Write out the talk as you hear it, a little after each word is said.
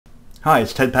Hi,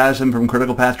 it's Ted Passon from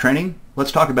Critical Path Training.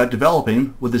 Let's talk about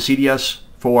developing with the CDS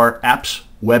for Apps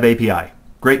Web API.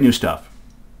 Great new stuff.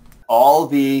 All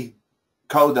the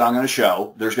code that I'm going to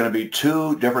show, there's going to be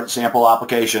two different sample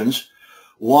applications.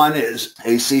 One is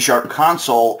a C#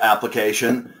 console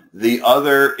application. The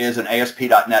other is an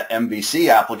ASP.NET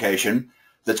MVC application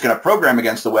that's going to program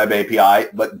against the Web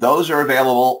API, but those are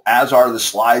available, as are the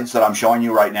slides that I'm showing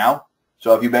you right now.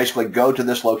 So if you basically go to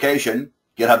this location,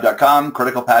 github.com,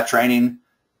 critical path training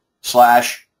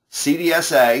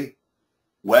 /CDSA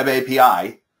Web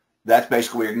API, that's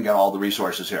basically where you can get all the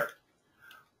resources here.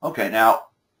 Okay, now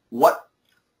what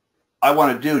I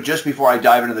want to do just before I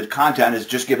dive into the content is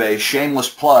just give a shameless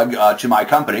plug to my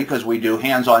company, because we do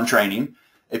hands-on training.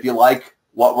 If you like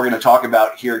what we're going to talk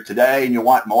about here today and you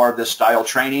want more of this style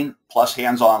training plus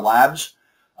hands-on labs,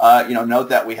 note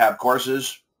that we have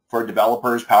courses for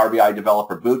developers, Power BI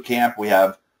Developer Bootcamp. We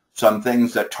have some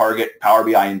things that target Power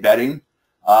BI embedding.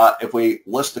 If we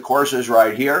list the courses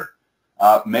right here,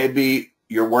 maybe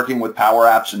you're working with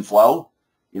PowerApps and Flow.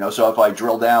 So if I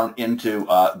drill down into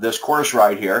this course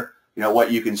right here,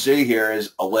 what you can see here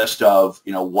is a list of,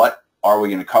 what are we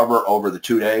going to cover over the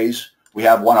 2 days. We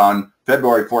have one on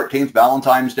February 14th,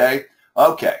 Valentine's Day.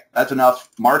 Okay, that's enough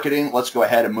marketing. Let's go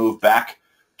ahead and move back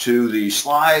to the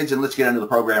slides and let's get into the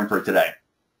program for today.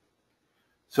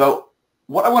 So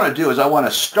what I want to do is I want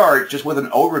to start just with an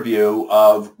overview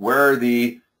of where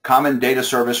the Common Data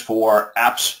Service for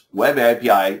Apps Web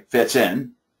API fits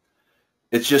in.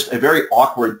 It's just a very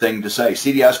awkward thing to say,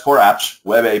 CDS for Apps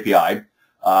Web API.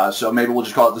 So maybe we'll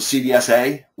just call it the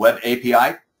CDSA Web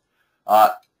API.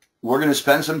 We're going to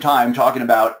spend some time talking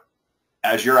about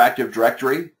Azure Active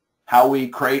Directory, how we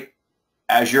create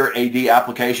Azure AD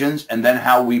applications, and then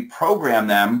how we program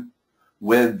them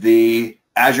with the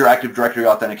Azure Active Directory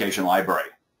Authentication Library.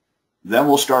 Then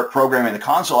we'll start programming the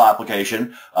console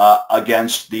application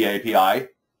against the API,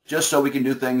 just so we can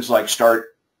do things like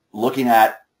start looking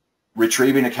at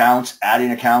retrieving accounts, adding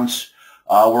accounts.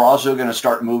 We're also going to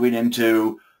start moving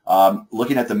into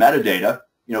looking at the metadata,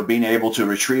 being able to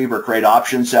retrieve or create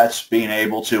option sets, being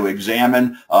able to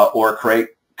examine or create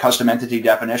custom entity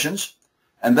definitions.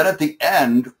 And then at the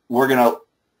end, we're going to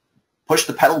push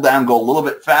the pedal down, go a little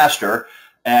bit faster,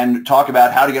 and talk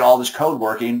about how to get all this code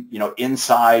working,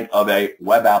 inside of a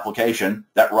web application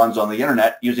that runs on the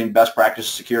internet using best practice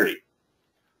security.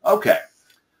 Okay,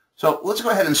 so let's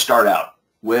go ahead and start out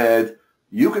with,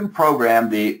 you can program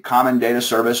the Common Data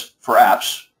Service for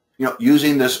Apps,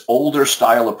 using this older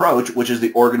style approach, which is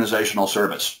the organizational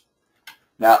service.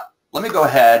 Now, let me go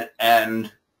ahead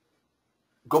and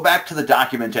go back to the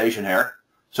documentation here.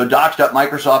 So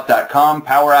docs.microsoft.com,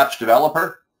 PowerApps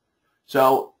developer.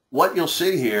 So what you'll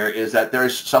see here is that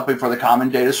there's something for the Common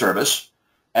Data Service.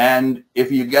 And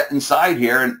if you get inside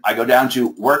here and I go down to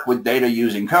work with data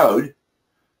using code,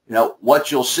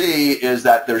 what you'll see is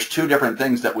that there's two different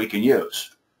things that we can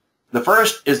use. The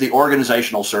first is the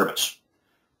organizational service.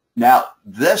 Now,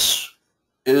 this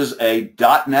is a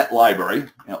 .NET library.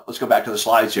 Let's go back to the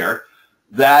slides here.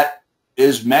 That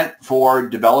is meant for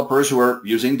developers who are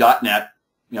using .NET.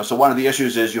 So one of the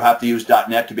issues is you have to use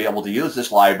 .NET to be able to use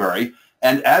this library.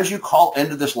 And as you call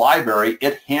into this library,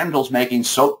 it handles making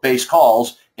SOAP-based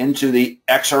calls into the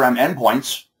XRM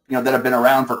endpoints, that have been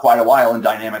around for quite a while in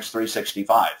Dynamics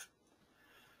 365.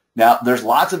 Now, there's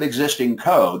lots of existing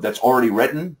code that's already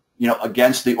written,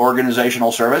 against the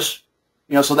organizational service.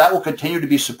 So that will continue to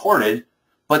be supported,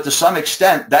 but to some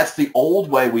extent, that's the old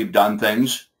way we've done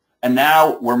things. And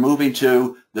now we're moving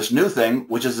to this new thing,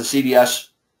 which is the CDS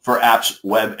for Apps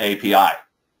Web API.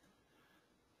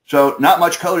 So not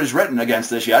much code is written against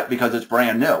this yet because it's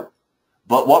brand new.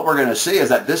 But what we're going to see is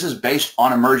that this is based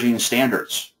on emerging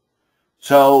standards.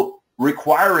 So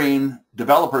requiring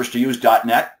developers to use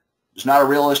 .NET is not a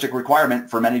realistic requirement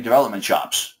for many development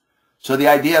shops. So the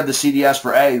idea of the CDS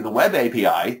for the Web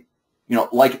API,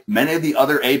 like many of the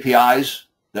other APIs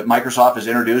that Microsoft is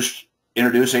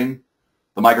introducing,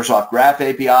 the Microsoft Graph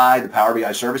API, the Power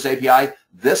BI Service API,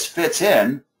 this fits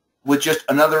in with just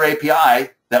another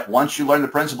API that once you learn the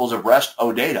principles of REST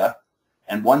ODATA,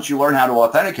 and once you learn how to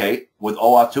authenticate with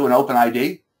OAuth 2 and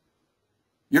OpenID,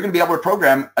 you're going to be able to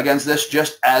program against this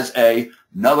just as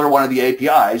another one of the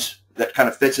APIs that kind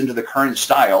of fits into the current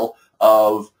style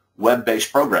of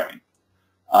web-based programming.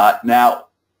 Now,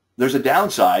 there's a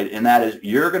downside, and that is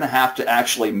you're going to have to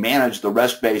actually manage the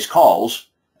REST-based calls,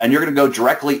 and you're going to go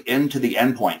directly into the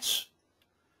endpoints.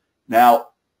 Now,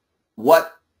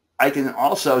 what I can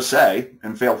also say,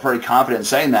 and feel pretty confident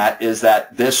saying that, is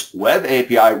that this Web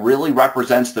API really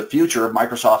represents the future of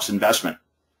Microsoft's investment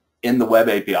in the Web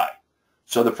API.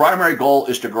 So the primary goal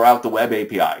is to grow out the Web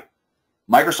API.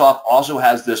 Microsoft also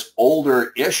has this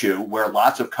older issue where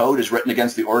lots of code is written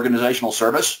against the organizational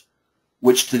service,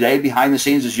 which today behind the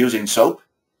scenes is using SOAP.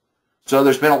 So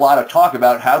there's been a lot of talk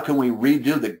about how can we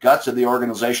redo the guts of the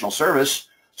organizational service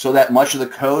so that much of the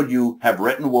code you have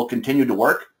written will continue to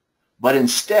work, but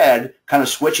instead kind of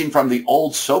switching from the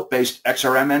old SOAP-based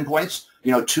XRM endpoints,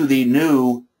 to the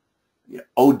new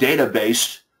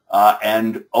OData-based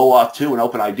and OAuth2 and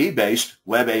OpenID-based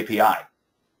Web API.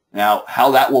 Now,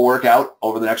 how that will work out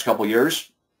over the next couple of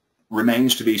years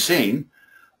remains to be seen.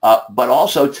 But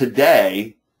also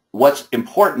today, what's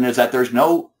important is that there's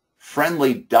no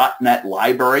friendly .NET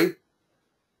library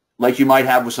like you might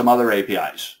have with some other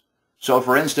APIs. So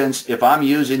for instance, if I'm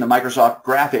using the Microsoft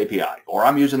Graph API or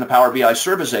I'm using the Power BI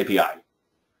Service API,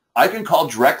 I can call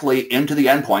directly into the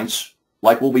endpoints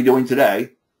like we'll be doing today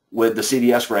with the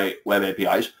CDS for web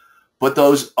APIs. But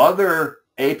those other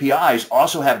APIs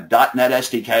also have .NET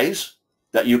SDKs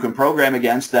that you can program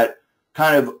against that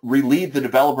kind of relieve the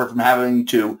developer from having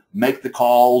to make the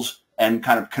calls and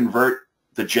kind of convert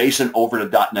the JSON over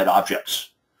to .NET objects.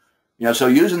 So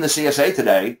using the CSA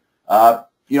today,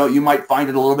 you might find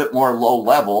it a little bit more low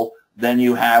level than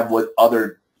you have with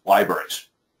other libraries.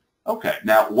 Okay,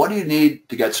 now what do you need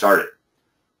to get started?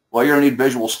 Well, you're going to need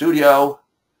Visual Studio.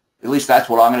 At least that's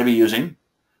what I'm going to be using.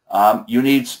 You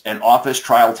need an Office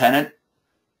trial tenant.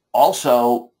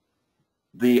 Also,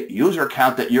 the user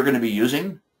account that you're going to be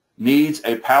using needs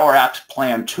a PowerApps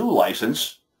Plan 2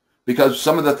 license, because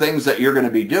some of the things that you're going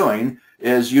to be doing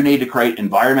is you need to create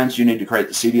environments, you need to create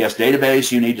the CDS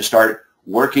database, you need to start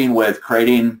working with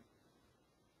creating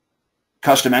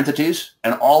custom entities,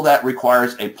 and all that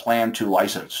requires a Plan 2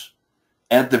 license.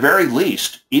 And at the very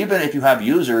least, even if you have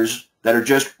users that are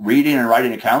just reading and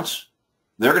writing accounts,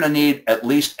 they're going to need at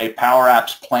least a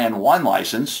PowerApps Plan 1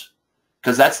 license,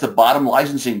 because that's the bottom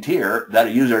licensing tier that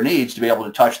a user needs to be able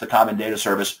to touch the common data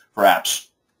service for apps.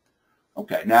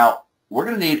 Okay, now we're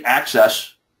going to need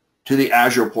access to the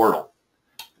Azure portal.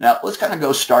 Now let's kind of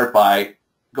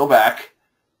go back,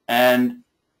 and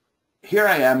here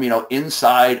I am,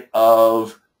 inside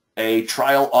of a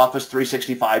trial Office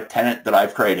 365 tenant that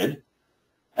I've created.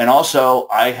 And also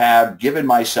I have given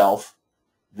myself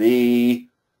the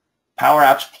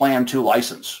PowerApps Plan 2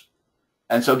 license.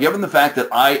 And so given the fact that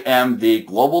I am the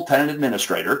global tenant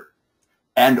administrator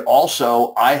and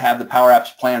also I have the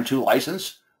PowerApps Plan 2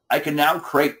 license, I can now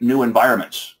create new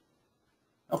environments.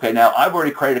 Okay, now I've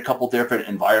already created a couple different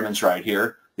environments right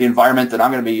here. The environment that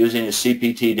I'm going to be using is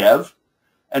CPT Dev.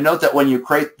 And note that when you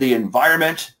create the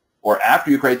environment, or after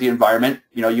you create the environment,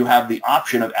 you have the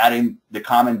option of adding the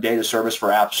common data service for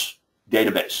apps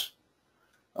database.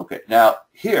 Okay, now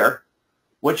here,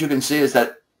 what you can see is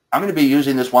that I'm going to be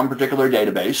using this one particular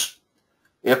database.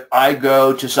 If I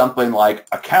go to something like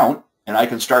account, and I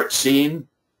can start seeing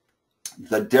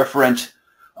the different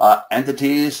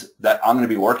entities that I'm going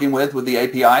to be working with the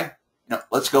API.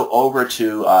 Let's go over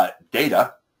to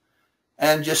data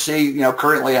and just see,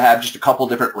 currently I have just a couple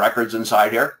different records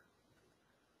inside here.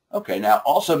 Okay, now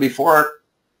also before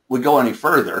we go any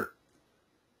further,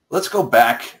 let's go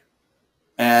back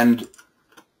and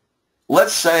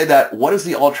let's say that what is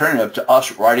the alternative to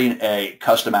us writing a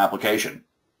custom application?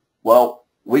 Well,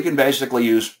 we can basically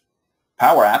use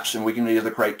PowerApps, and we can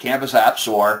either create Canvas apps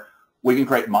or we can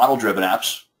create model-driven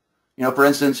apps. For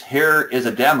instance, here is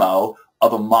a demo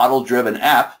of a model-driven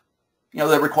app,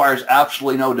 that requires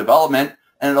absolutely no development,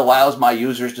 and it allows my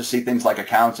users to see things like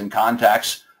accounts and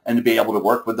contacts and to be able to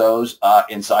work with those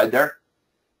inside there.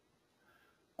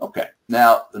 Okay,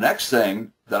 now the next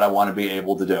thing that I want to be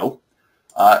able to do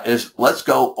is let's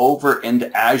go over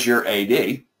into Azure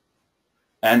AD.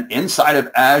 And inside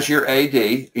of Azure AD,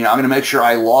 I'm going to make sure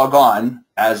I log on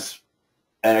as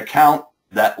an account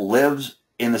that lives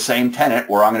in the same tenant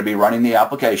where I'm going to be running the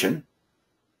application.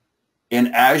 In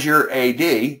Azure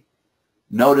AD,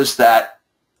 notice that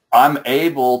I'm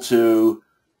able to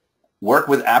work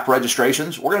with app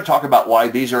registrations. We're going to talk about why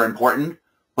these are important,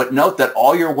 but note that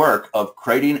all your work of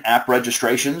creating app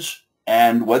registrations,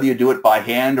 and whether you do it by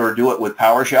hand or do it with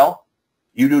PowerShell,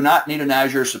 you do not need an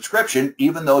Azure subscription,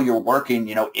 even though you're working,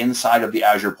 inside of the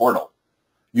Azure portal.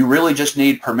 You really just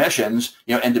need permissions,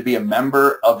 and to be a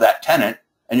member of that tenant,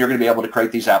 and you're going to be able to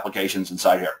create these applications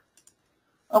inside here.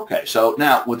 Okay, so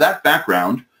now with that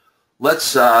background,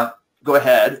 let's go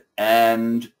ahead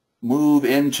and move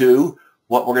into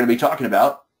what we're going to be talking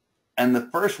about. And the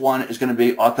first one is going to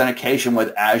be authentication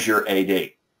with Azure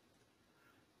AD.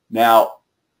 Now,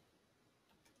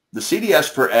 the CDS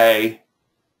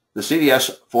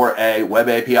for a web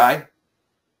API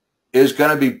is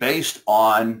going to be based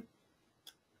on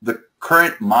the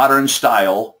current modern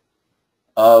style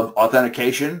of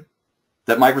authentication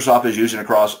that Microsoft is using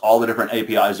across all the different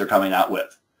APIs they're coming out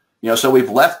with. So we've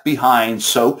left behind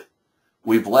SOAP,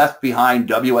 we've left behind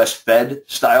WS-Fed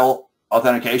style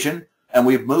authentication, and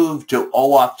we've moved to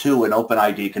OAuth 2 and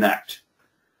OpenID Connect.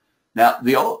 Now,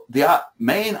 the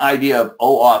main idea of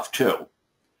OAuth 2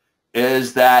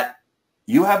 is that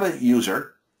you have a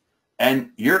user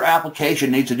and your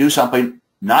application needs to do something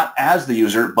not as the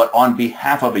user, but on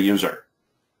behalf of a user.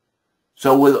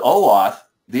 So with OAuth,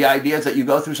 the idea is that you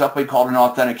go through something called an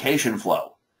authentication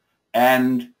flow.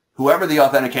 And whoever the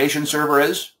authentication server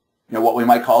is, what we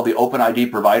might call the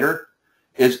OpenID provider,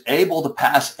 is able to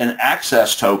pass an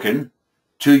access token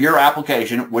to your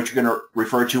application, which you're going to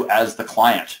refer to as the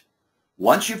client.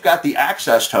 Once you've got the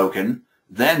access token,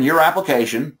 then your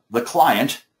application, the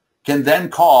client, can then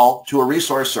call to a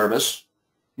resource service,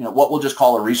 what we'll just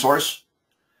call a resource.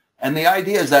 And the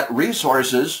idea is that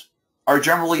resources are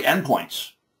generally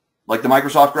endpoints, like the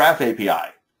Microsoft Graph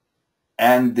API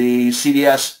and the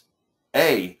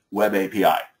CDS-A Web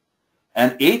API.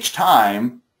 And each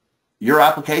time your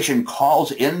application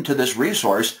calls into this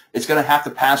resource, it's going to have to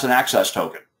pass an access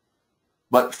token.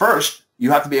 But first,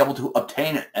 you have to be able to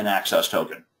obtain an access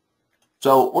token.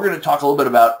 So we're going to talk a little bit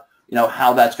about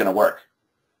how that's going to work.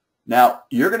 Now,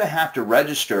 you're going to have to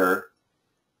register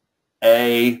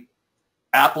a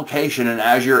application in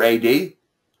Azure AD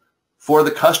for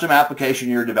the custom application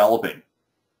you're developing.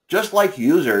 Just like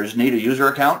users need a user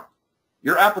account,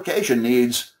 your application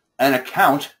needs an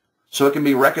account so it can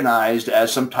be recognized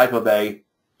as some type of a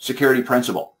security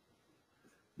principal.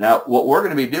 Now, what we're going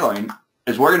to be doing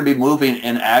is we're going to be moving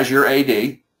in Azure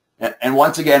AD. And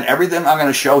once again, everything I'm going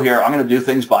to show here, I'm going to do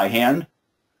things by hand,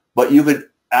 but you could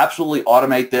absolutely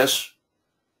automate this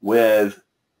with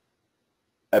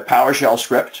a PowerShell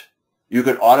script. You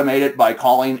could automate it by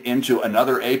calling into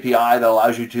another API that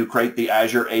allows you to create the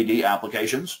Azure AD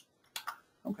applications.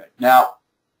 Okay. Now,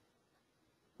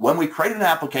 when we create an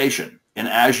application in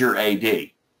Azure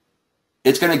AD,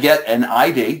 it's going to get an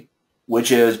ID,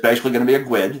 which is basically going to be a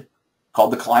GUID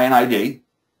called the client ID,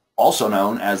 also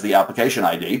known as the application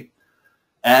ID.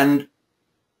 And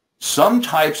some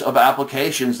types of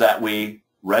applications that we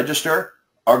register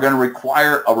are going to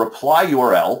require a reply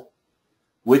URL,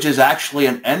 which is actually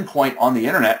an endpoint on the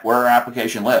internet where our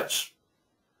application lives.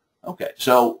 Okay,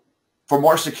 so for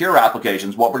more secure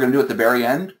applications, what we're going to do at the very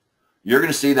end, you're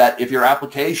going to see that if your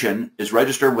application is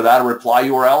registered without a reply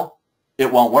URL,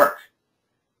 it won't work.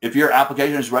 If your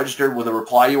application is registered with a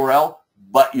reply URL,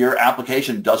 but your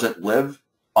application doesn't live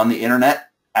on the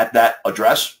internet at that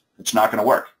address, it's not going to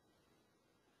work.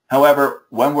 However,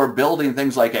 when we're building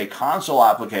things like a console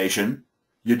application,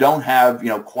 you don't have,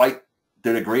 quite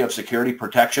the degree of security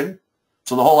protection.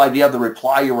 So the whole idea of the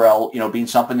reply URL, being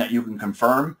something that you can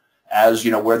confirm as,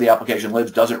 where the application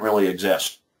lives doesn't really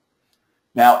exist.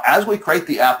 Now, as we create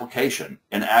the application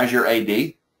in Azure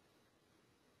AD,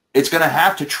 it's going to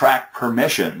have to track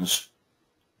permissions.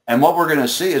 And what we're going to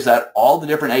see is that all the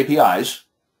different APIs,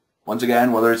 once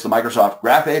again, whether it's the Microsoft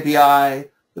Graph API,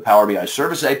 the Power BI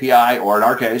Service API, or in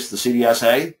our case, the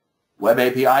CDS-A Web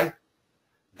API,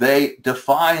 they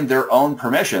define their own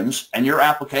permissions, and your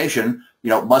application,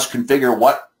 must configure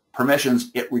what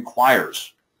permissions it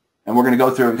requires. And we're going to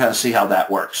go through and kind of see how that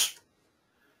works.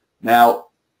 Now,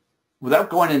 without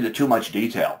going into too much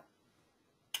detail,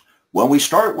 when we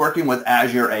start working with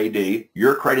Azure AD,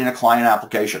 you're creating a client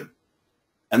application.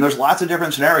 And there's lots of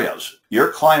different scenarios.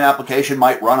 Your client application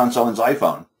might run on someone's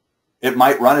iPhone. It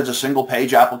might run as a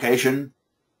single-page application,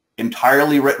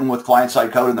 entirely written with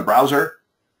client-side code in the browser,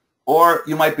 or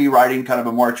you might be writing kind of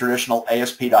a more traditional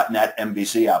ASP.NET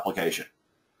MVC application.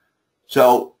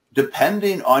 So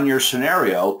depending on your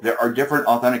scenario, there are different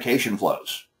authentication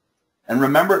flows. And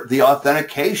remember, the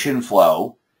authentication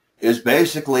flow is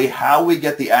basically how we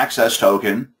get the access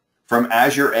token from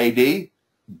Azure AD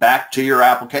back to your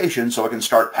application so it can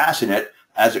start passing it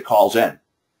as it calls in.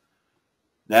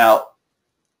 Now,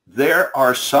 there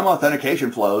are some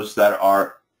authentication flows that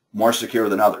are more secure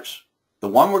than others. The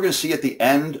one we're going to see at the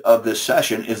end of this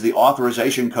session is the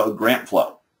authorization code grant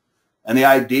flow. And the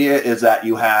idea is that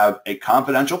you have a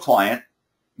confidential client,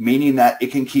 meaning that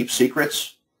it can keep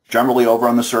secrets, generally over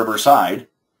on the server side.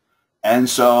 And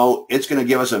so it's going to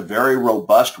give us a very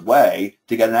robust way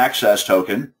to get an access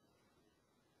token.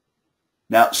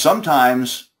 Now,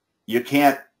 sometimes you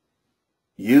can't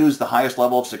use the highest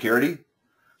level of security.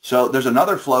 So there's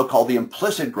another flow called the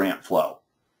implicit grant flow.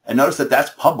 And notice that that's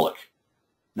public.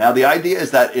 Now, the idea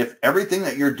is that if everything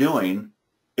that you're doing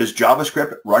is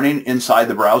JavaScript running inside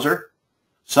the browser,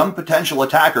 some potential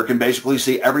attacker can basically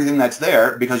see everything that's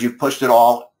there because you've pushed it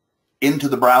all into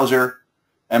the browser,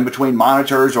 and between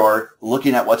monitors or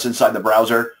looking at what's inside the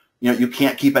browser, you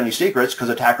can't keep any secrets because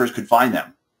attackers could find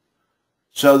them.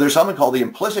 So there's something called the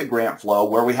implicit grant flow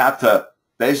where we have to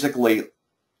basically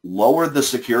lower the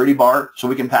security bar so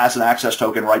we can pass an access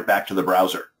token right back to the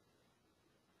browser.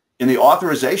 In the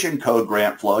authorization code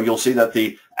grant flow, you'll see that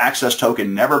the access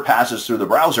token never passes through the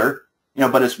browser,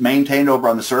 but it's maintained over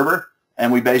on the server,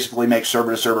 and we basically make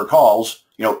server-to-server calls,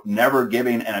 never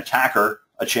giving an attacker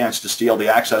a chance to steal the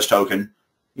access token,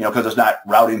 because it's not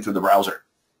routing through the browser.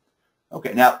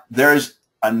 Okay, now there's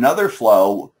another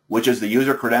flow, which is the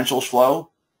user credentials flow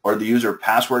or the user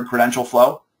password credential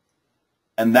flow,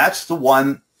 and that's the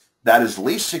one that is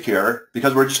least secure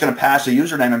because we're just going to pass a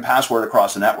username and password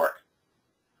across the network.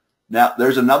 Now,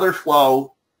 there's another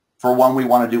flow for when we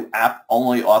want to do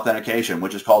app-only authentication,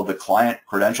 which is called the client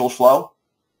credentials flow.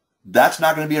 That's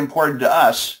not going to be important to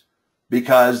us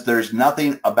because there's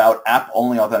nothing about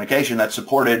app-only authentication that's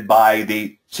supported by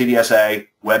the CDSA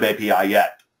web API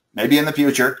yet. Maybe in the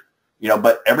future,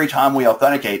 but every time we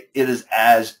authenticate, it is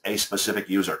as a specific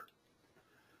user.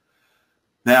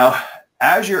 Now,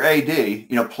 Azure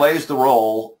AD, plays the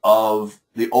role of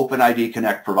the OpenID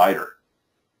Connect provider.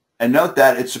 And note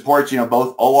that it supports,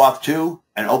 both OAuth 2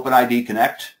 and OpenID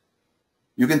Connect.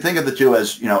 You can think of the two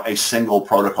as, a single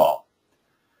protocol.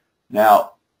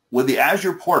 Now, with the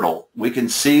Azure portal, we can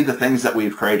see the things that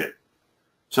we've created.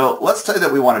 So let's say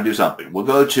that we want to do something. We'll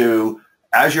go to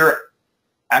Azure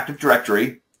Active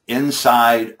Directory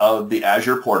inside of the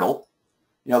Azure portal.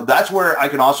 That's where I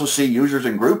can also see users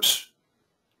and groups.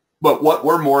 But what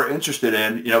we're more interested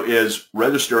in, is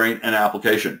registering an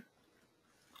application.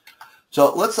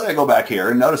 So let's say I go back here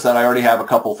and notice that I already have a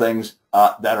couple things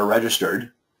that are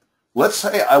registered. Let's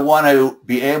say I want to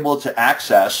be able to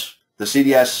access the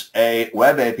CDSA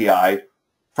web API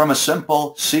from a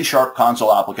simple C#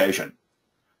 console application.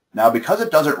 Now, because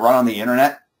it doesn't run on the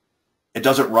internet, it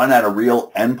doesn't run at a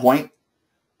real endpoint,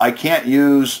 I can't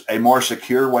use a more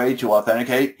secure way to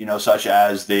authenticate, such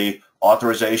as the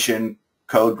authorization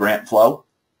code grant flow.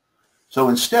 So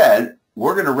instead,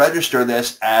 we're going to register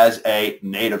this as a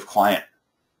native client.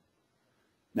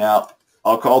 Now,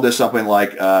 I'll call this something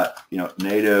like,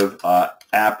 native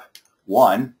app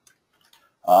 1.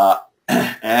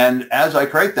 And as I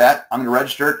create that, I'm going to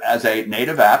register it as a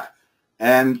native app.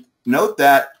 And note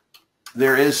that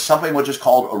there is something which is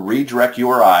called a redirect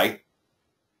URI,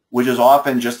 which is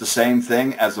often just the same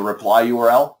thing as the reply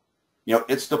URL.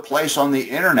 It's the place on the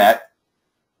internet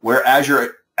where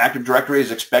Azure Active Directory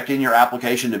is expecting your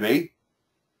application to be.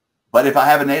 But if I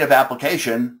have a native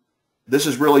application, this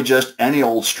is really just any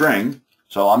old string.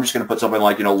 So I'm just going to put something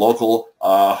like, local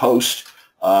host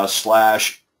 /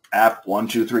 app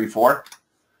 1234.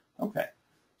 Okay.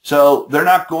 So they're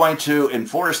not going to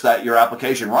enforce that your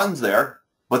application runs there,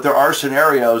 but there are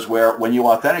scenarios where when you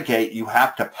authenticate, you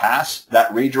have to pass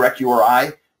that redirect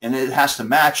URI, and it has to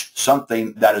match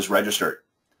something that is registered.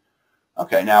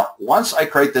 Okay, now once I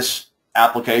create this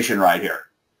application right here,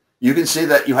 you can see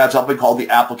that you have something called the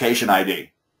application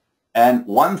ID. And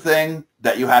one thing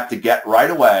that you have to get right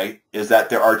away is that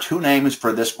there are two names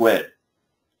for this GUID.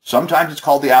 Sometimes it's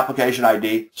called the application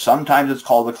ID. Sometimes it's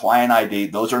called the client ID.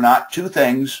 Those are not two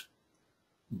things,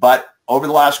 but over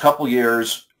the last couple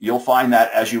years, you'll find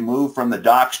that as you move from the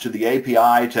docs to the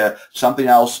API to something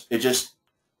else,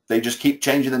 they just keep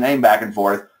changing the name back and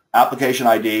forth. Application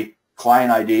ID,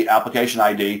 client ID, application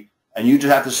ID, and you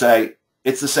just have to say,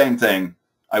 it's the same thing.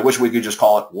 I wish we could just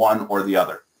call it one or the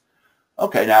other.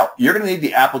 Okay, now you're going to need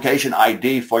the application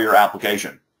ID for your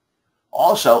application.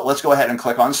 Also, let's go ahead and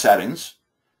click on Settings.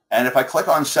 And if I click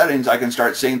on Settings, I can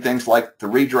start seeing things like the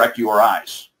redirect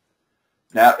URIs.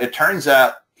 Now, it turns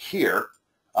out here,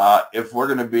 if we're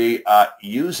going to be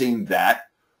using that,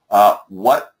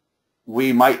 what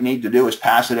we might need to do is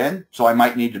pass it in. So I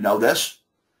might need to know this.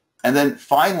 And then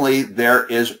finally, there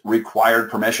is required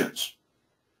permissions.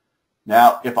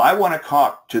 Now, if I want to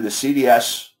talk to the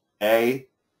CDSA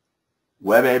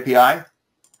web API,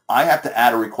 I have to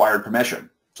add a required permission.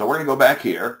 So we're going to go back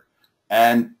here.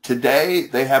 And today,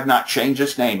 they have not changed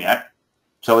its name yet.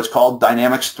 So it's called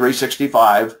Dynamics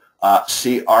 365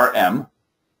 CRM.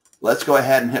 Let's go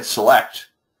ahead and hit Select.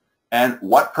 And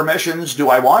what permissions do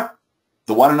I want?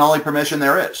 The one and only permission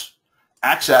there is.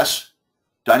 Access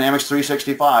Dynamics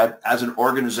 365 as an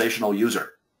organizational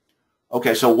user.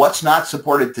 Okay, so what's not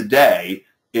supported today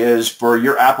is for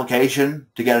your application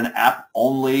to get an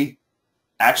app-only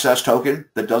access token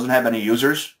that doesn't have any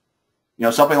users.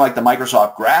 Something like the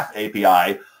Microsoft Graph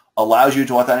API allows you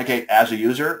to authenticate as a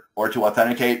user or to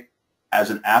authenticate as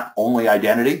an app-only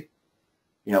identity,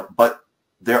 but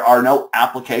there are no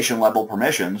application level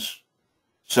permissions.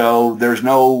 So there's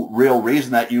no real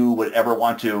reason that you would ever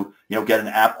want to, get an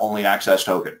app-only access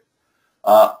token.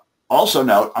 Also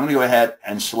note, I'm going to go ahead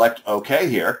and select OK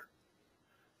here.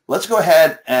 Let's go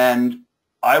ahead and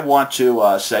I want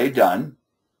to say done.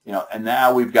 And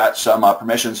now we've got some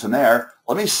permissions from there.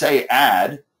 Let me say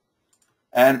add,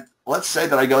 and let's say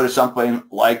that I go to something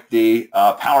like the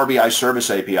Power BI Service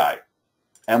API,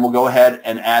 and we'll go ahead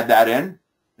and add that in.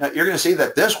 Now you're going to see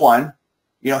that this one,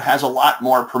 has a lot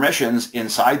more permissions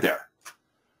inside there.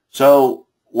 So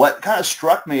what kind of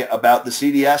struck me about the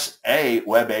CDS-A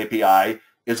web API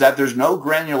is that there's no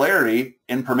granularity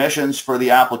in permissions for the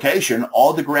application.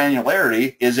 All the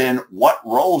granularity is in what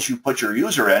roles you put your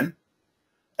user in.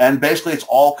 And basically it's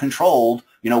all controlled,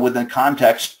 within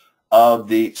context of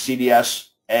the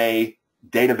CDS-A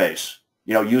database,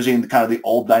 using kind of the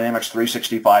old Dynamics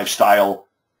 365 style.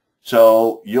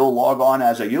 So you'll log on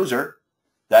as a user.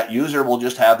 That user will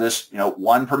just have this,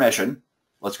 one permission.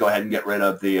 Let's go ahead and get rid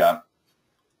of the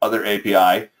other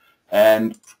API.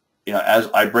 And, as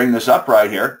I bring this up right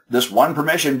here, this one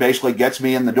permission basically gets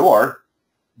me in the door,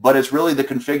 but it's really the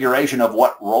configuration of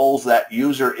what roles that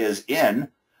user is in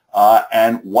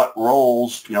and what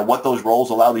roles, what those roles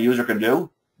allow the user can do.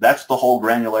 That's the whole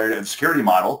granularity of the security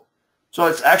model. So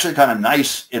it's actually kind of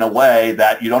nice in a way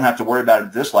that you don't have to worry about it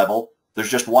at this level. There's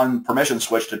just one permission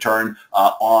switch to turn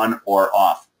on or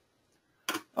off.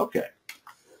 Okay.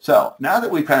 So now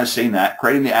that we've kind of seen that,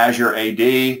 creating the Azure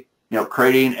AD,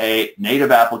 creating a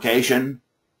native application,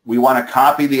 we want to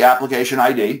copy the application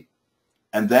ID.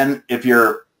 And then if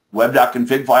your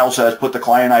web.config file says put the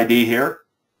client ID here,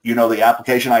 the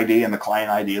application ID and the client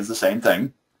ID is the same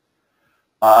thing.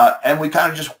 And we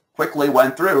kind of just quickly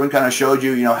went through and kind of showed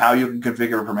you, how you can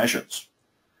configure permissions.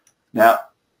 Now,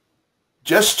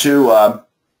 just to,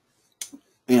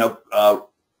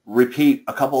 repeat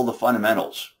a couple of the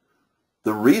fundamentals.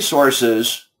 The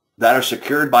resources that are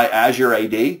secured by Azure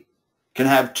AD can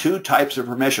have two types of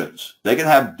permissions. They can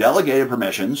have delegated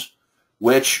permissions,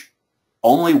 which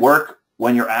only work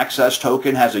when your access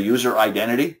token has a user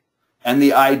identity. And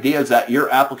the idea is that your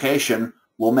application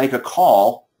will make a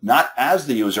call, not as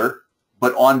the user,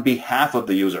 but on behalf of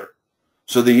the user.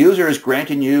 So the user is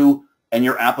granting you and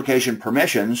your application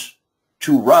permissions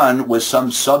to run with some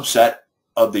subset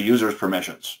of the user's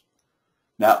permissions.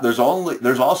 Now, there's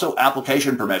also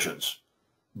application permissions,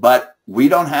 but we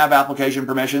don't have application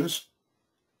permissions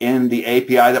in the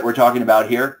API that we're talking about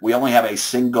here. We only have a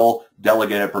single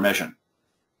delegated permission.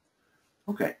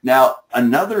 Okay. Now,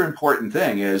 another important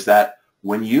thing is that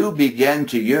when you begin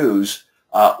to use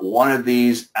one of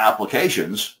these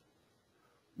applications,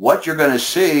 what you're going to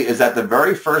see is that the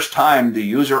very first time the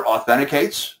user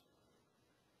authenticates,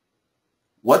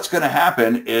 what's going to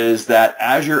happen is that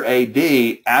Azure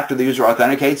AD, after the user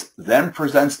authenticates, then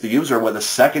presents the user with a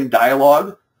second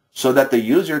dialog so that the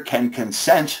user can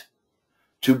consent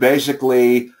to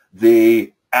basically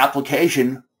the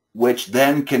application, which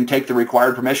then can take the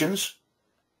required permissions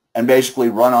and basically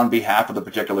run on behalf of the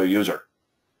particular user.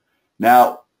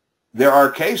 Now, there are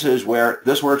cases where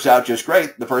this works out just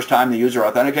great. The first time the user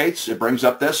authenticates, it brings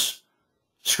up this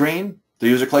screen. The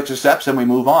user clicks accepts, and we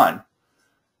move on.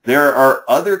 There are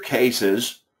other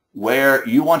cases where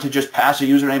you want to just pass a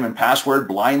username and password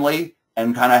blindly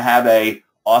and kind of have a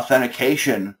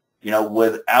authentication,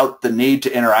 without the need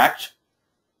to interact.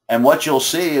 And what you'll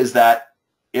see is that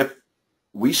if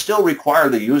we still require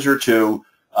the user to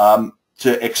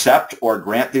accept or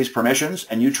grant these permissions,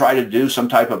 and you try to do some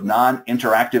type of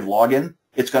non-interactive login,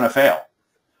 it's going to fail.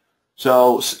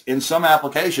 So in some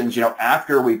applications,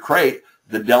 after we create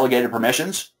the delegated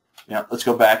permissions, let's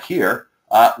go back here.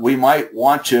 We might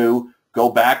want to go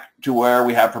back to where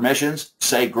we have permissions,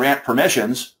 say grant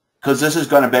permissions, because this is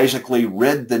going to basically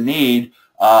rid the need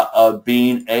of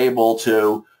being able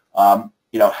to,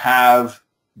 have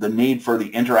the need for the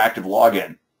interactive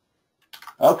login.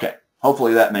 Okay,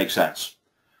 hopefully that makes sense.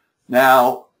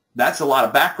 Now, that's a lot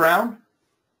of background.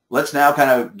 Let's now kind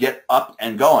of get up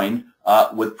and going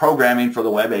with programming for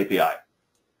the Web API.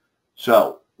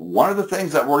 So one of the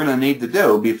things that we're going to need to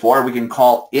do before we can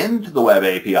call into the Web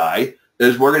API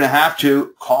is we're going to have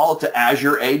to call to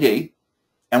Azure AD,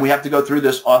 and we have to go through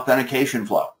this authentication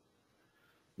flow.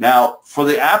 Now, for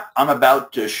the app I'm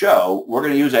about to show, we're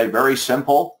going to use a very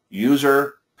simple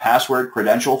user password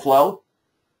credential flow,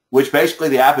 which basically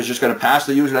the app is just going to pass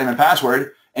the username and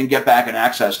password and get back an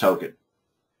access token.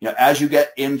 As you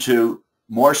get into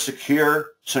more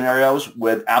secure scenarios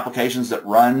with applications that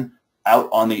run out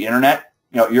on the internet,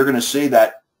 you're going to see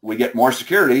that we get more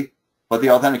security, but the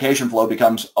authentication flow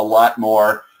becomes a lot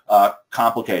more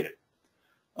complicated.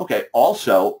 Okay,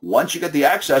 also, once you get the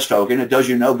access token, it does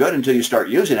you no good until you start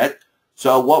using it.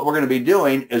 So what we're going to be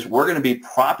doing is we're going to be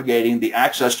propagating the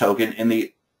access token in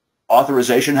the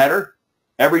authorization header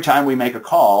every time we make a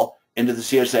call into the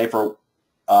CSA for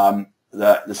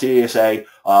the CSA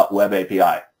Web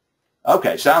API.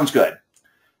 Okay, sounds good.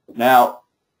 Now,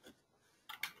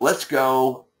 let's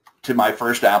go to my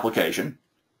first application.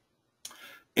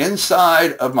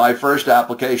 Inside of my first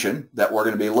application that we're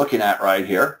going to be looking at right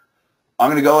here, I'm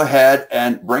going to go ahead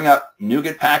and bring up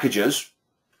NuGet packages.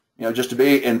 You know, just to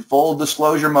be in full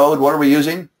disclosure mode, what are we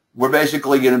using? We're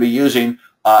basically going to be using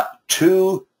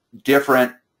two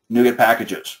different NuGet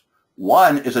packages.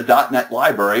 One is a .NET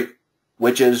library,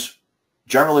 which is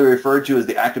generally referred to as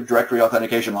the Active Directory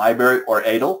Authentication Library, or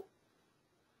ADL.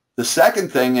 The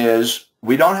second thing is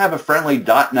we don't have a friendly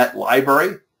 .NET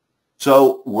library,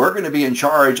 so we're going to be in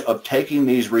charge of taking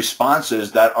these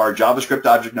responses that are JavaScript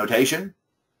object notation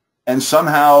and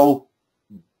somehow,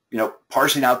 you know,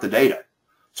 parsing out the data.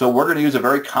 So we're going to use a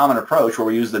very common approach where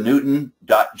we use the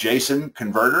Newton.json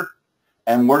converter,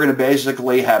 and we're going to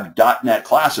basically have .NET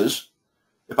classes.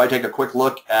 If I take a quick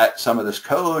look at some of this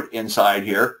code inside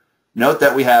here, note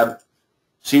that we have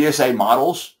CSA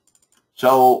models.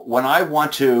 So when I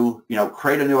want to, you know,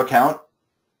 create a new account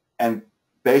and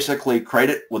basically create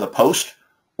it with a post,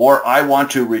 or I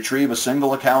want to retrieve a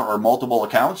single account or multiple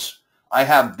accounts, I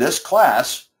have this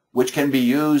class which can be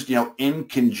used, you know, in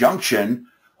conjunction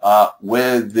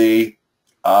with the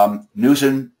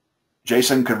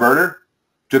Newton.json converter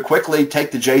to quickly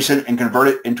take the JSON and convert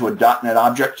it into a .NET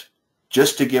object,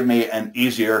 just to give me an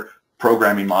easier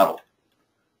programming model.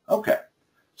 Okay,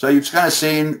 so you've kind of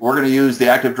seen we're going to use the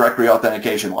Active Directory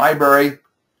Authentication Library.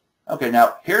 Okay,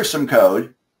 now here's some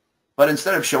code, but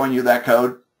instead of showing you that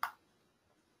code,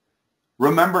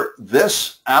 remember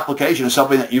this application is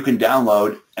something that you can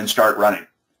download and start running.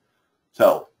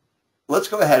 So let's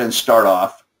go ahead and start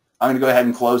off. I'm going to go ahead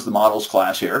and close the models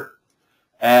class here,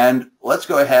 and let's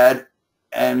go ahead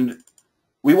and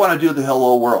we want to do the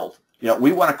hello world. You know,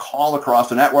 we want to call across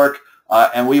the network,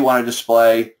 and we want to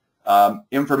display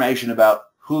information about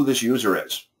who this user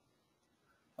is.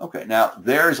 Okay, now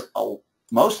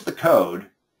most of the code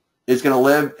is going to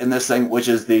live in this thing, which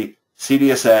is the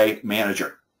CDSA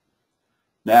manager.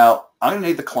 Now, I'm going to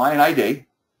need the client ID.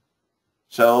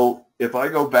 So if I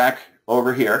go back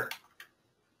over here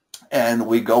and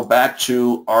we go back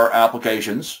to our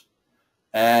applications,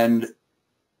 and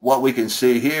what we can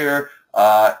see here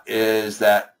is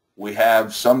that we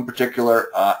have some particular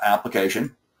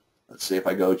application. Let's see if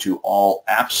I go to all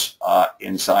apps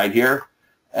inside here,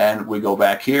 and we go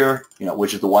back here, you know,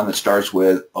 which is the one that starts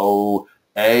with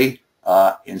OA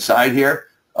inside here.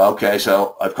 Okay,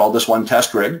 so I've called this one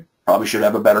test rig. Probably should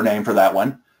have a better name for that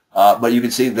one. But you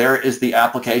can see there is the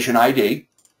application ID.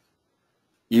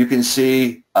 You can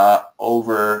see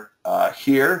over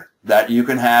here that you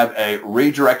can have a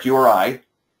redirect URI.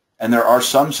 And there are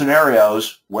some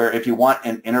scenarios where if you want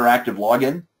an interactive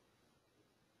login,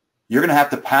 you're going to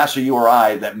have to pass a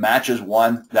URI that matches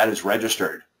one that is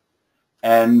registered.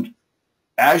 And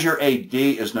Azure AD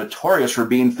is notorious for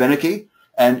being finicky,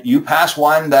 and you pass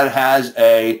one that has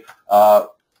a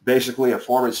basically a /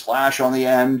 on the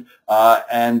end,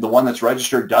 and the one that's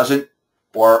registered doesn't,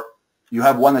 or you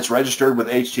have one that's registered with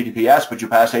HTTPS, but you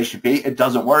pass HTTP, it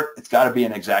doesn't work. It's got to be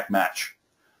an exact match.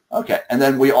 Okay, and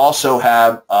then we also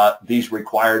have these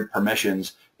required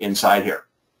permissions inside here.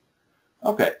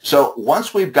 Okay, so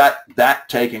once we've got that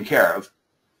taken care of,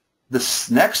 the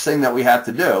next thing that we have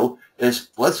to do is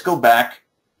let's go back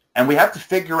and we have to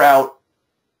figure out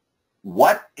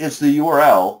what is the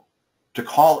URL to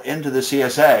call into the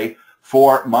CSA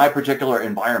for my particular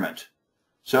environment.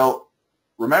 So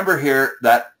remember here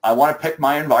that I want to pick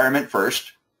my environment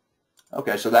first.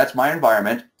 Okay, so that's my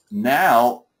environment.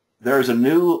 Now there's a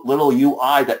new little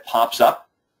UI that pops up.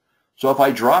 So if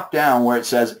I drop down where it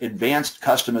says Advanced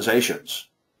Customizations,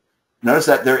 notice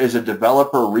that there is a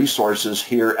Developer Resources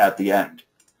here at the end.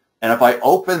 And if I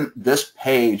open this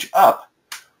page up,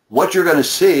 what you're going to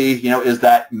see, you know, is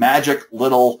that magic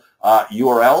little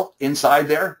URL inside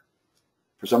there.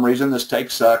 For some reason, this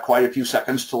takes quite a few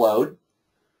seconds to load.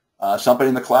 Something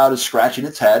in the cloud is scratching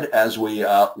its head as we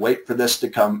wait for this to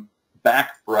come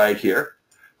back right here.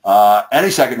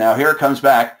 Any second now, here it comes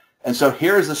back. And so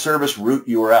here's the service root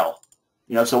URL.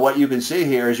 You know, so what you can see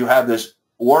here is you have this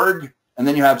org, and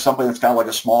then you have something that's kind of like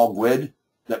a small GUID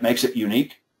that makes it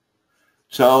unique.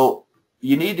 So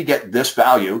you need to get this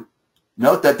value.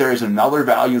 Note that there is another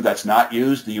value that's not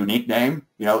used, the unique name.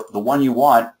 You know, the one you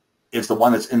want is the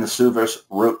one that's in the service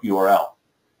root URL.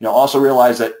 You know, also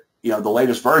realize that, you know, the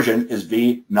latest version is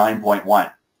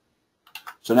v9.1.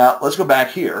 So now let's go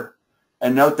back here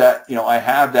and note that, you know, I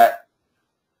have that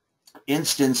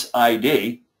instance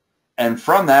ID, and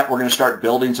from that we're going to start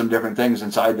building some different things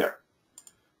inside there.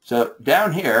 So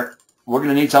down here we're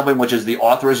going to need something which is the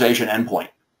authorization endpoint.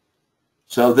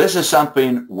 So this is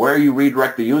something where you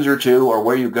redirect the user to or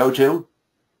where you go to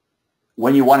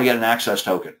when you want to get an access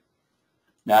token.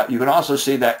 Now, you can also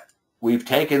see that we've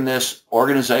taken this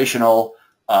organizational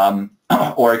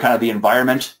or kind of the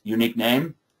environment unique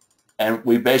name, and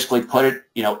we basically put it,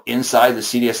 inside the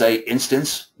CDSA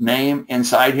instance name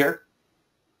inside here.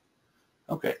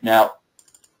 Okay, now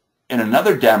in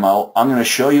another demo, I'm going to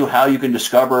show you how you can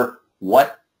discover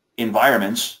what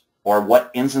environments or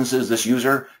what instances this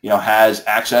user, has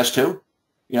access to.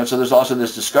 So there's also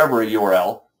this discovery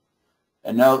URL.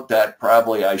 And note that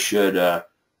probably I should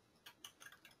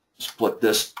split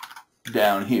this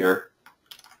down here,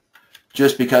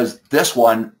 just because this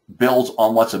one builds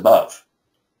on what's above.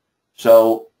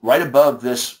 So right above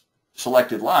this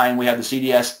selected line, we have the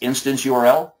CDS instance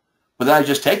URL, but then I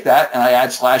just take that and I add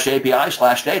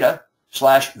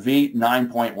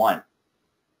 /API/data/v9.1.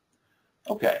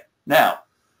 Okay, now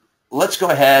let's go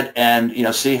ahead and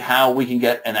see how we can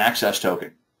get an access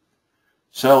token.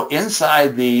 So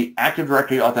inside the Active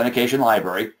Directory authentication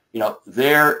library,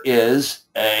 there is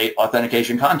a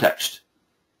authentication context.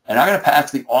 And I'm going to pass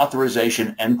the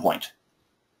authorization endpoint.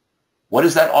 What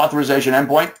is that authorization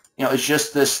endpoint? It's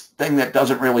just this thing that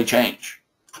doesn't really change.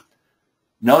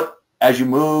 Note, as you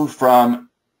move from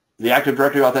the Active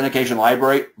Directory authentication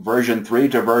library version 3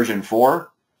 to version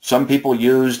 4, some people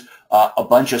used a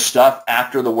bunch of stuff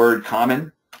after the word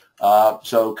common.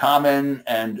 So common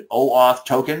and OAuth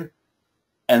token.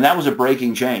 And that was a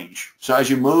breaking change. So as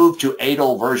you move to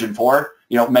ADL version 4,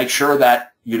 make sure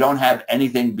that you don't have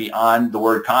anything beyond the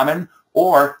word common,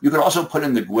 or you could also put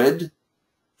in the GUID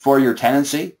for your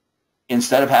tenancy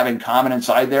instead of having common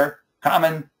inside there.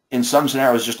 Common in some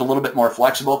scenarios is just a little bit more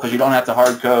flexible because you don't have to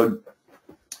hard code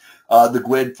the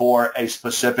GUID for a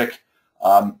specific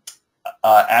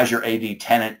Azure AD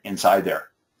tenant inside there.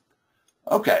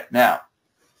 Okay, now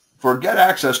for get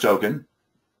access token,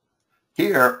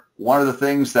 here, one of the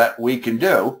things that we can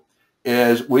do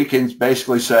is we can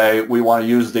basically say we want to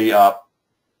use the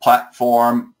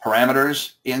platform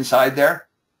parameters inside there.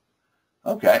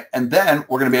 Okay, and then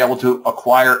we're going to be able to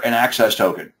acquire an access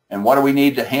token. And what do we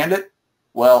need to hand it?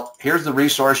 Well, here's the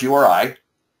resource URI.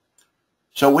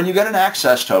 So when you get an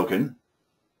access token,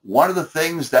 one of the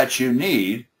things that you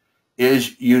need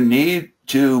is you need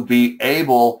to be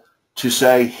able to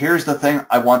say, here's the thing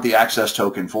I want the access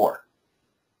token for.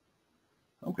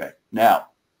 Okay, now,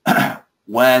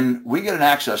 when we get an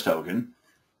access token,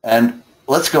 and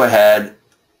let's go ahead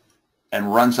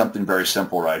and run something very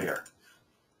simple right here.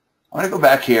 I'm going to go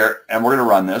back here, and we're going to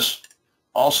run this.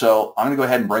 Also, I'm going to go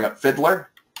ahead and bring up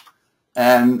Fiddler,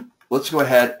 and let's go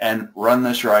ahead and run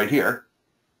this right here.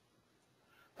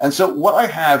 And so what I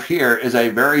have here is a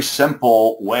very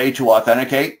simple way to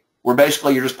authenticate, where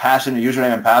basically you're just passing a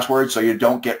username and password so you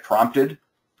don't get prompted.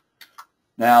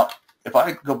 Now, if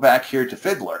I go back here to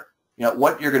Fiddler,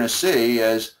 what you're going to see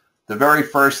is the very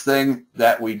first thing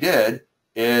that we did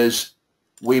is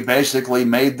we basically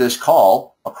made this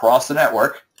call across the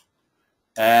network.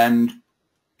 And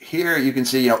here you can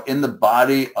see, in the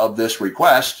body of this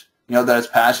request, that it's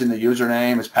passing the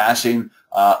username, it's passing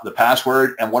the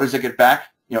password, and what does it get back?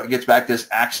 It gets back this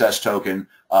access token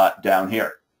down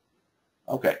here.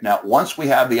 Okay, now once we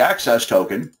have the access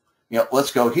token,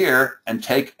 let's go here and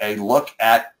take a look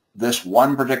at this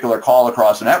one particular call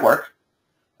across the network.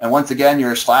 And once again,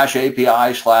 your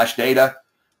 /API/data.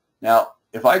 Now,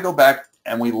 if I go back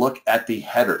and we look at the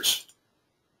headers,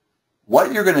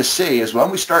 what you're going to see is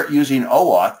when we start using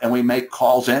OAuth and we make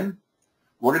calls in,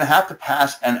 we're going to have to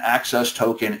pass an access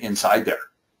token inside there.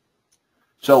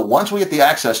 So once we get the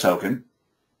access token,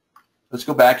 let's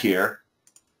go back here.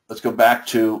 Let's go back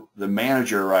to the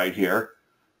manager right here.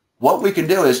 What we can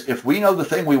do is, if we know the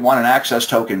thing we want an access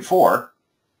token for,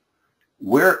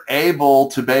 we're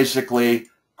able to basically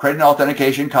create an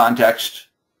authentication context,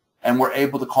 and we're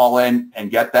able to call in and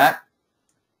get that.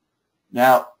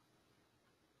 Now,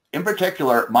 in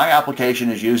particular, my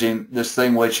application is using this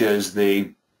thing, which is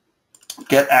the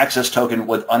get access token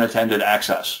with unattended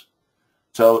access.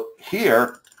 So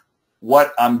here,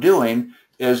 what I'm doing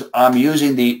is I'm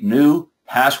using the new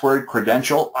password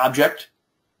credential object,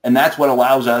 and that's what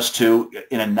allows us to,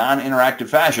 in a non-interactive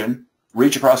fashion,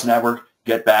 reach across the network,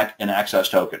 get back an access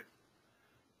token.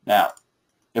 Now,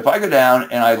 if I go down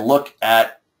and I look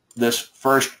at this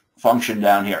first function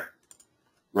down here,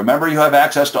 remember you have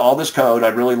access to all this code.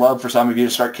 I'd really love for some of you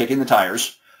to start kicking the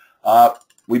tires.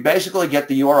 We basically get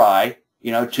the URI,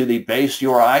 to the base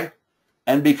URI,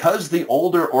 and because the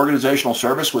older organizational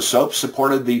service with SOAP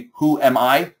supported the who am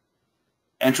I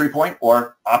entry point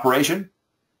or operation,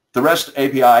 the REST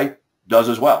API does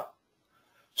as well.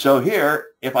 So here,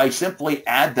 if I simply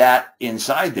add that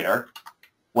inside there,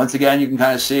 once again, you can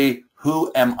kind of see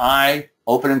who am I,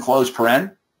 open and close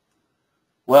paren.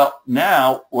 Well,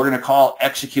 now we're going to call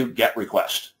execute get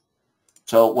request.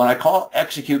 So when I call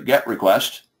execute get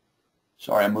request,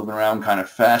 sorry, I'm moving around kind of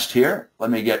fast here. Let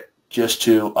me get just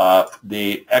to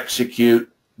the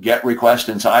execute get request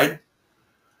inside.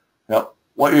 Now,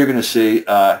 what you're going to see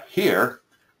here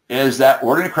is that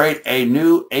we're going to create a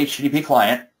new HTTP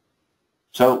client.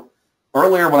 So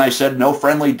earlier when I said no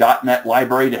friendly .NET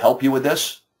library to help you with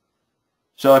this,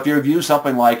 so if you've used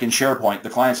something like in SharePoint, the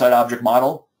client-side object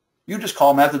model, you just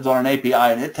call methods on an API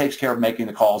and it takes care of making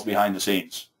the calls behind the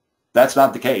scenes. That's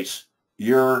not the case.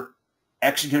 You're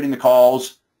executing the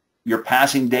calls, you're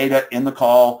passing data in the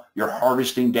call, you're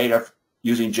harvesting data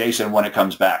using JSON when it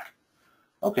comes back.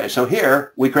 Okay, so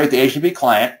here we create the HTTP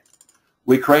client,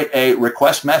 we create a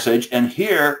request message, and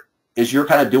here is you're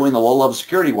kind of doing the low-level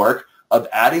security work of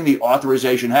adding the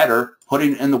authorization header,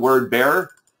 putting in the word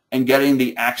bearer, and getting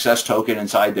the access token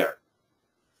inside there.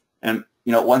 And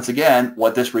once again,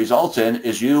 what this results in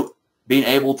is you being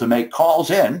able to make calls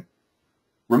in.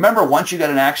 Remember, once you get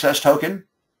an access token,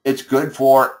 it's good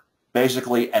for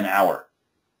basically an hour.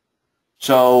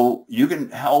 So you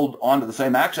can hold onto the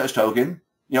same access token,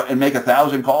 and make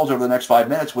 1,000 calls over the next 5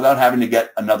 minutes without having to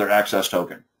get another access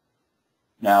token.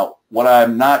 Now, what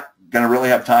I'm not going to really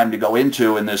have time to go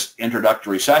into in this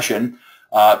introductory session,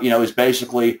 is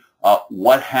basically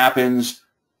what happens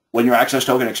when your access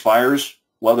token expires.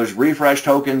 Well, there's refresh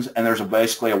tokens, and there's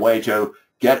basically a way to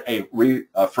get a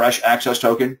fresh access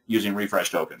token using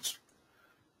refresh tokens.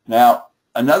 Now,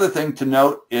 another thing to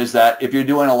note is that if you're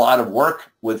doing a lot of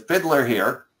work with Fiddler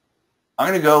here, I'm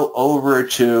going to go over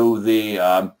to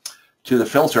the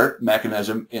filter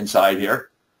mechanism inside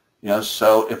here.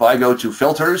 So if I go to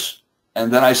filters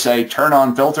and then I say turn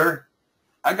on filter,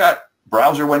 I got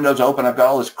browser windows open. I've got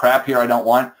all this crap here I don't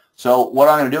want. So what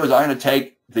I'm going to do is I'm going to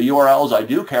take the URLs I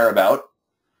do care about,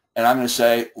 and I'm going to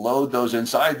say load those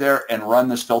inside there and run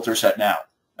this filter set now.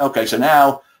 Okay, so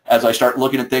now as I start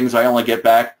looking at things, I only get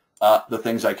back the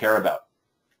things I care about.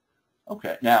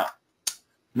 Okay, now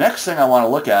next thing I want to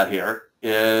look at here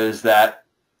is that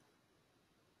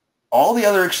all the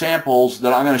other examples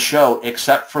that I'm going to show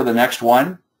except for the next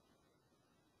one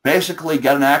basically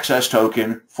get an access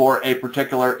token for a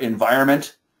particular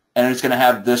environment, and it's going to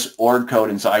have this org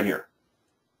code inside here.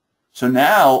 So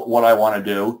now what I want to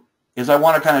do is I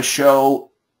want to kind of show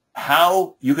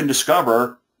how you can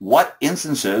discover what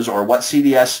instances or what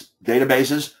CDS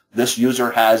databases this user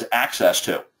has access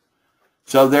to.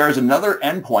 So there's another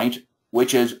endpoint,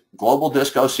 which is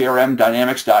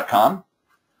globaldiscocrmdynamics.com.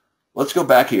 Let's go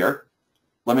back here.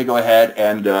 Let me go ahead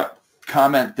and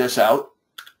comment this out.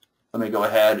 Let me go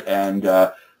ahead and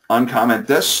uncomment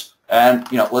this. And,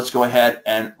 let's go ahead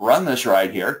and run this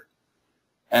right here.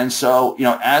 And so,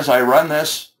 as I run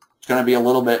this, it's going to be a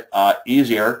little bit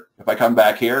easier if I come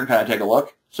back here and kind of take a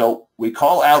look. So we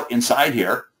call out inside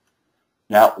here.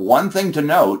 Now, one thing to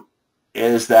note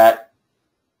is that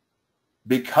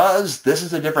because this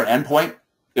is a different endpoint,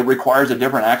 it requires a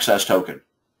different access token.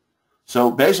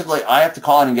 So basically, I have to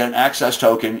call in and get an access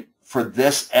token for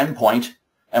this endpoint.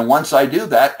 And once I do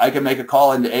that, I can make a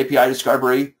call into API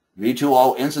Discovery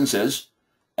v2o instances.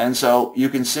 And so you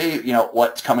can see,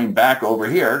 what's coming back over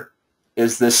here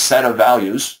is this set of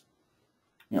values.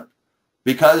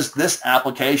 Because this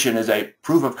application is a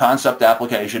proof of concept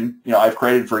application, I've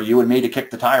created for you and me to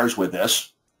kick the tires with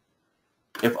this.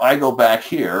 If I go back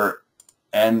here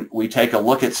and we take a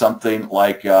look at something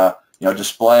like,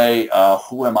 display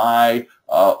who am I,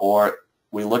 or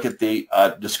we look at the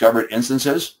discovered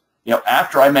instances,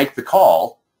 after I make the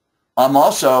call, I'm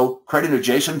also creating a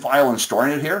JSON file and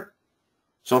storing it here.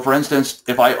 So for instance,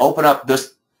 if I open up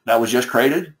this that was just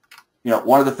created,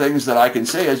 one of the things that I can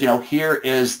see is, here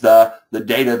is the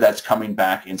data that's coming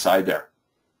back inside there.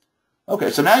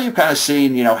 Okay, so now you've kind of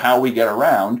seen, how we get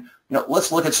around.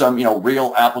 Let's look at some,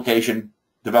 real application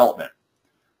development.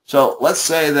 So let's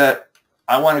say that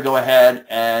I want to go ahead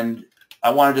and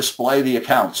I want to display the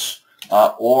accounts,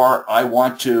 or I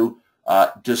want to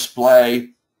display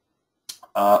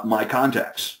my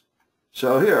contacts.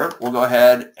 So here, we'll go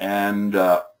ahead and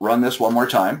run this one more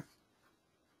time.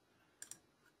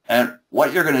 And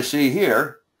what you're going to see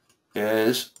here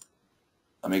is,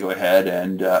 let me go ahead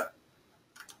and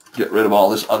get rid of all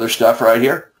this other stuff right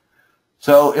here.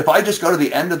 So if I just go to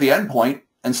the end of the endpoint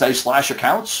and say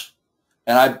 /accounts,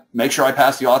 and I make sure I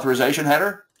pass the authorization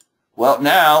header, well,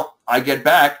 now I get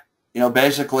back,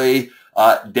 basically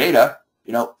data,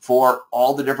 for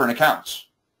all the different accounts.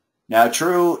 Now,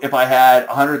 true, if I had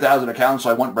 100,000 accounts,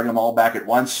 I wouldn't bring them all back at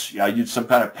once. I use some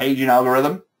kind of paging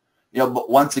algorithm. But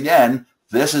once again,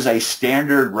 this is a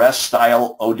standard REST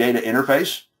style OData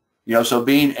interface. So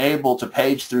being able to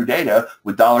page through data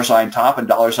with $top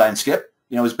and $skip,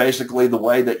 is basically the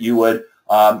way that you would,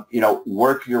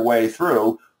 work your way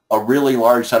through a really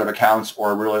large set of accounts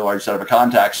or a really large set of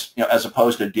contacts, as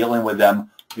opposed to dealing with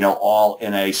them, all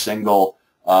in a single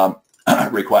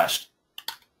request.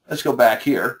 Let's go back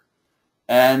here.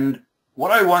 And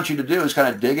what I want you to do is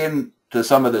kind of dig into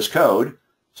some of this code.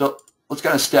 So let's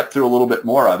kind of step through a little bit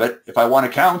more of it. If I want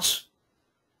accounts,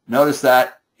 notice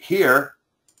that here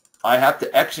I have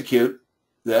to execute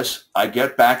this. I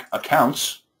get back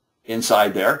accounts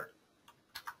inside there.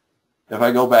 If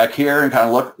I go back here and kind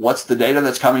of look, what's the data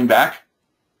that's coming back?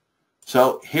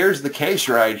 So here's the case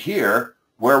right here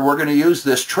where we're going to use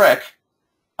this trick.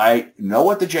 I know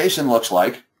what the JSON looks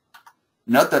like.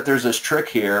 Note that there's this trick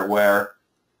here where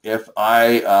if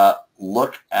I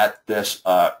look at this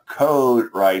code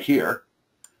right here,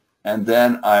 and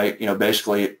then I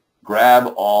basically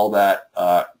grab all that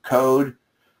code,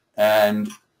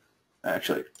 and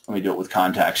actually let me do it with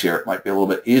contacts here. It might be a little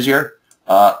bit easier.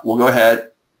 We'll go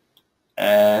ahead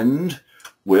and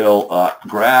we'll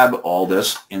grab all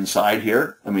this inside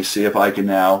here. Let me see if I can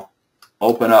now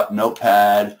open up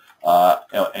Notepad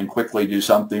and quickly do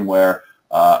something where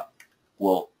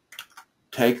we'll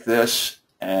take this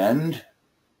and,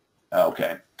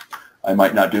 okay, I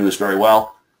might not do this very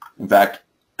well. In fact,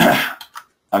 I'm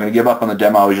going to give up on the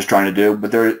demo I was just trying to do,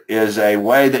 but there is a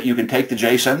way that you can take the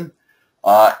JSON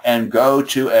and go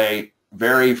to a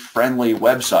very friendly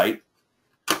website.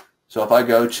 So if I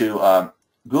go to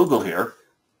Google here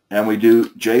and we do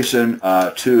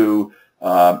JSON to,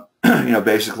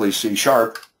 basically C#,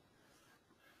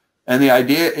 and the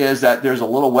idea is that there's a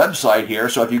little website here.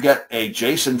 So if you get a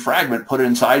JSON fragment, put it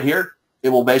inside here, it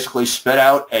will basically spit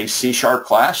out a C#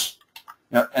 class.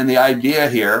 And the idea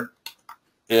here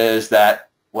is that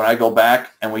when I go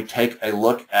back and we take a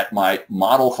look at my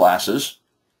model classes,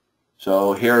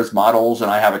 so here's models and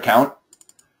I have account.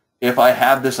 If I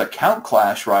have this account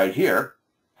class right here,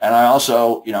 and I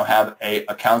also have a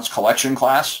accounts collection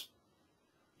class,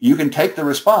 you can take the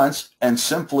response and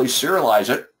simply serialize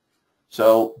it.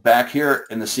 So back here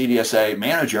in the CDSA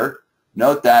manager,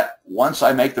 note that once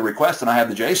I make the request and I have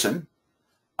the JSON,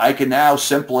 I can now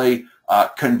simply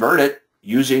convert it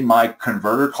using my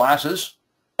converter classes.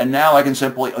 And now I can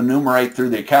simply enumerate through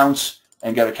the accounts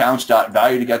and get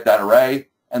accounts.value to get that array.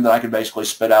 And then I can basically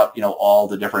spit out, all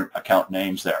the different account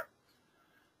names there.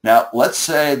 Now, let's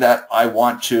say that I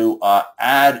want to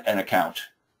add an account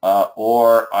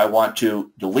or I want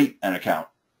to delete an account.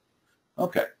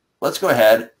 Okay, let's go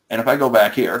ahead. And if I go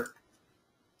back here,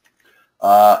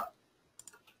 let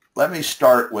me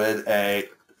start with a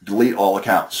delete all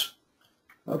accounts.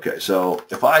 Okay, so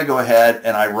if I go ahead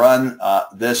and I run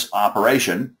this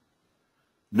operation,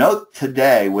 note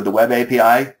today with the Web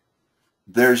API,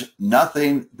 there's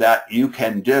nothing that you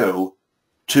can do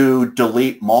to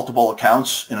delete multiple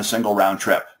accounts in a single round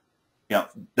trip.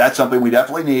 That's something we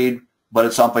definitely need, but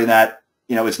it's something that,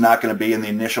 it's not going to be in the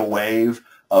initial wave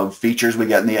of features we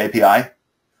get in the API.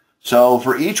 So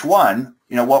for each one,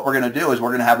 what we're going to do is we're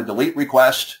going to have a delete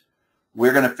request.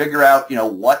 We're going to figure out,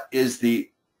 what is the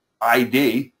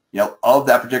ID, of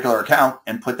that particular account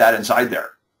and put that inside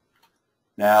there.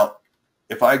 Now,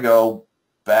 if I go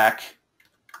back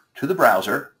to the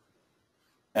browser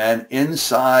and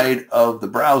inside of the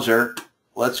browser,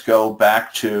 let's go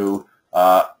back to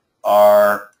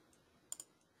our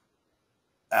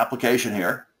application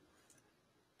here.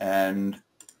 And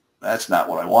that's not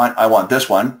what I want. I want this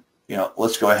one.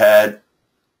 Let's go ahead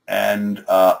and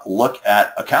look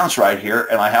at accounts right here,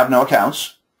 and I have no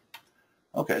accounts.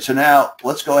 Okay, so now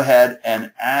let's go ahead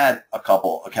and add a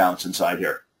couple accounts inside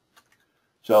here.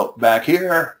 So back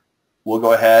here, we'll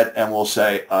go ahead and we'll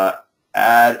say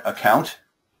add account.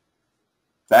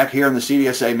 Back here in the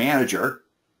CDSA manager,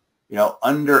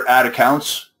 under add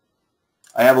accounts,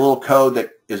 I have a little code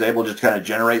that is able to kind of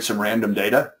generate some random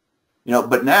data.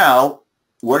 But now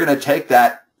we're going to take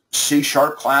that C#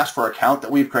 class for account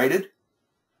that we've created,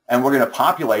 and we're going to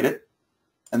populate it,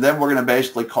 and then we're going to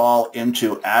basically call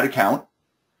into add account.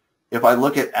 If I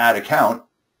look at add account,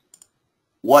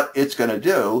 what it's going to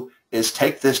do is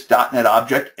take this .NET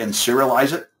object and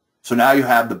serialize it. So now you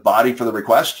have the body for the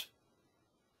request.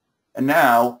 And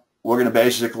now we're going to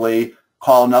basically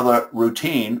call another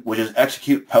routine, which is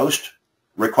execute post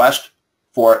request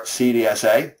for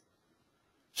CDSA.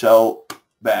 So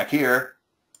back here,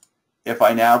 if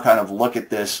I now kind of look at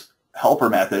this helper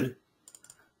method,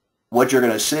 what you're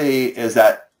going to see is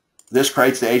that this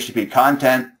creates the HTTP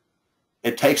content.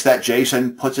 it takes that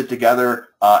JSON, puts it together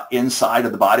inside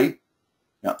of the body.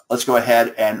 Now, let's go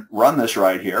ahead and run this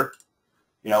right here.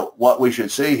 What we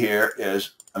should see here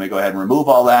is, let me go ahead and remove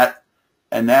all that.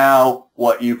 And now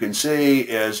what you can see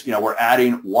is, we're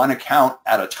adding one account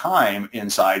at a time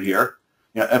inside here.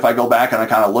 If I go back and I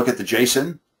kind of look at the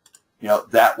JSON,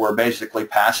 that we're basically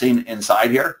passing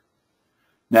inside here.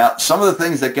 Now, some of the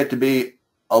things that get to be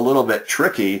a little bit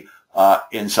tricky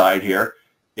inside here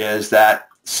is that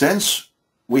since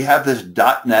we have this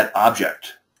 .NET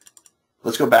object,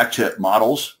 let's go back to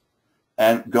models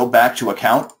and go back to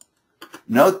account.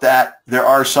 Note that there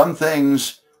are some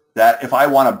things that if I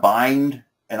want to bind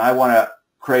and I want to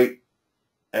create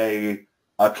a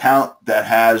account that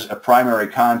has a primary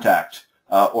contact,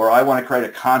 or I want to create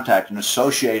a contact and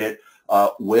associate it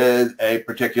with a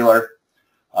particular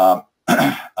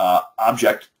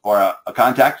object or a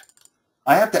contact,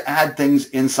 I have to add things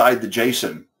inside the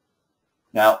JSON.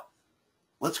 Now,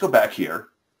 let's go back here,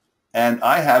 and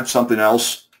I have something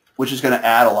else which is going to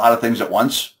add a lot of things at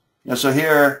once. So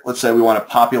here, let's say we want to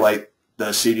populate the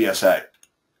CDSA.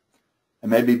 And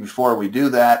maybe before we do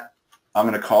that, I'm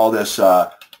going to call this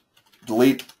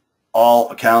delete all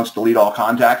accounts, delete all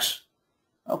contacts.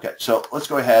 Okay, so let's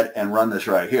go ahead and run this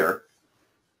right here.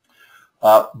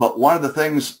 But one of the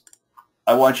things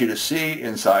I want you to see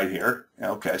inside here,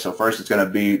 okay, so first it's going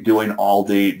to be doing all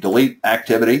the delete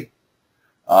activity.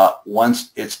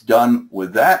 Once it's done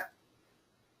with that,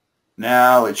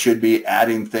 now it should be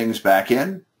adding things back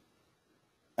in.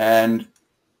 And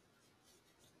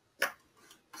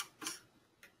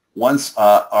once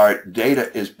our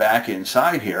data is back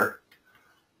inside here,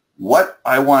 what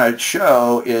I want to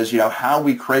show is, how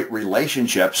we create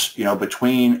relationships,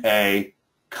 between a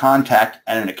contact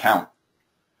and an account.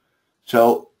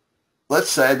 So let's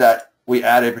say that we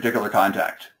add a particular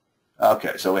contact.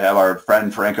 Okay, so we have our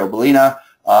friend Franco Bellina,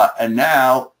 and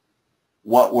now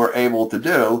what we're able to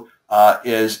do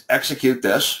is execute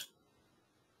this.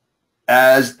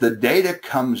 As the data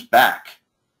comes back,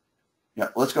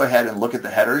 let's go ahead and look at the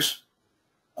headers.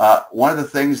 One of the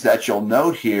things that you'll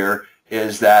note here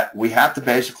is that we have to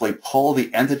basically pull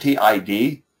the entity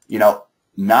ID,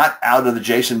 not out of the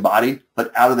JSON body,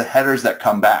 but out of the headers that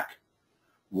come back.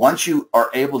 Once you are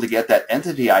able to get that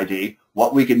entity ID,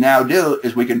 what we can now do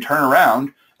is we can turn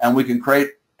around and we can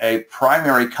create a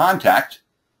primary contact.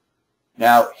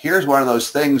 Now, here's one of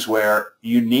those things where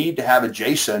you need to have a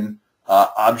JSON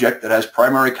object that has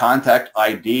primary contact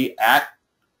ID at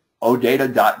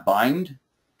ODATA.bind.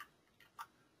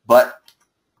 But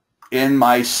in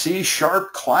my C#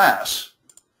 class,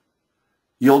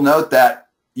 you'll note that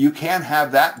you can't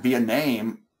have that be a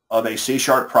name of a C#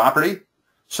 property.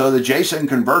 So the JSON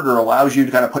converter allows you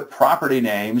to kind of put property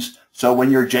names. So when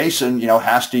your JSON,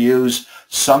 has to use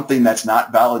something that's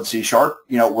not valid C#,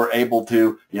 we're able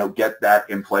to, get that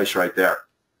in place right there.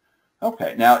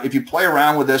 Okay, now if you play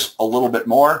around with this a little bit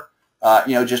more,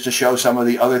 just to show some of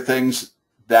the other things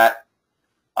that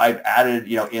I've added,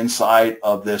 inside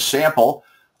of this sample,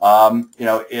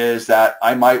 is that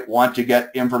I might want to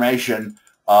get information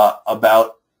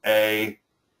about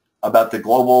the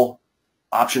global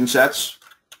option sets.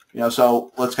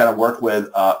 So let's kind of work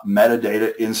with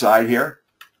metadata inside here.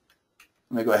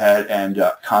 Let me go ahead and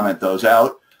comment those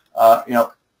out.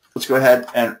 Let's go ahead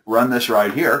and run this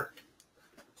right here.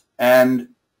 And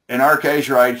in our case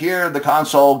right here, the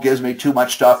console gives me too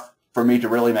much stuff for me to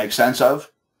really make sense of.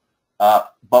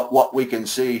 But what we can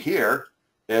see here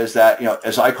is that,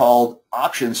 as I called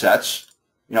option sets,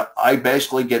 I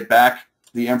basically get back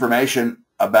the information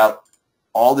about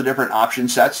all the different option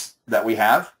sets that we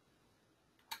have.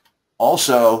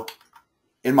 Also,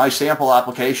 in my sample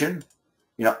application,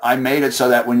 I made it so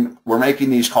that when we're making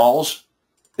these calls,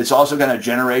 it's also kind of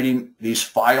generating these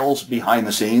files behind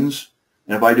the scenes.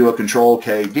 And if I do a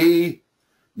Control-KD,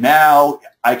 now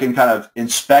I can kind of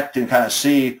inspect and kind of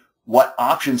see what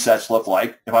option sets look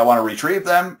like if I want to retrieve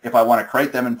them, if I want to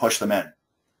create them and push them in.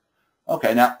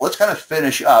 Okay, now let's kind of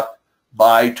finish up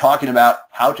by talking about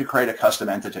how to create a custom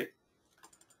entity.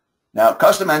 Now,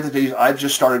 custom entities I've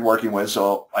just started working with,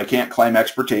 so I can't claim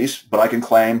expertise, but I can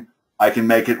claim I can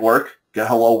make it work, get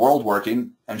Hello World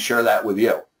working, and share that with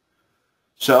you.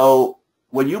 So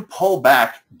when you pull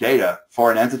back data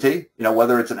for an entity,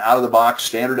 whether it's an out-of-the-box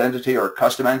standard entity or a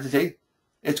custom entity,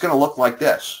 it's going to look like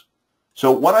this.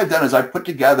 So what I've done is I've put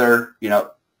together,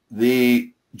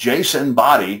 the JSON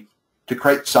body to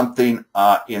create something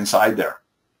inside there.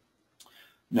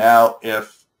 Now,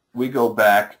 if we go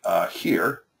back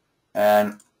here,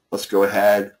 and let's go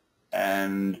ahead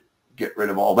and get rid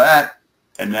of all that.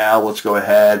 And now let's go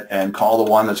ahead and call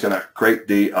the one that's going to create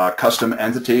the custom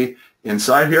entity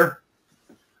inside here.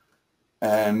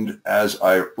 And as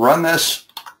I run this,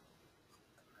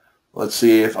 let's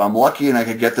see if I'm lucky and I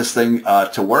can get this thing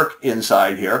to work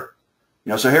inside here.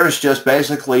 So here's just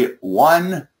basically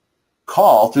one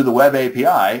call through the web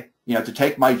API, to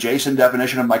take my JSON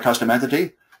definition of my custom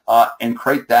entity and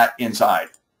create that inside.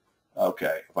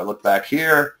 Okay, if I look back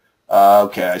here,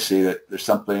 okay, I see that there's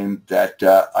something that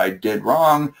I did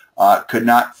wrong. Could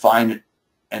not find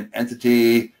an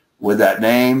entity with that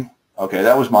name. Okay,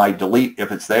 that was my delete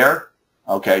if it's there.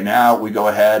 Okay, now we go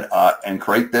ahead and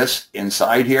create this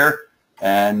inside here.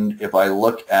 And if I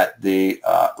look at the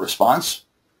response,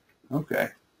 okay,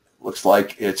 looks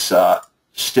like it's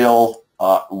still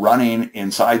running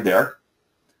inside there.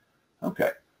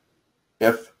 Okay,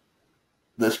 if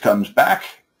this comes back,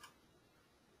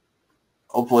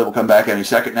 hopefully it will come back any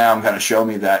second now and kind of show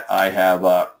me that I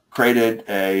have created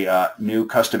a new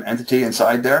custom entity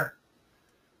inside there.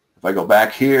 If I go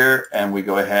back here and we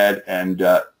go ahead and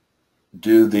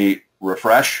do the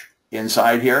refresh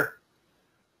inside here,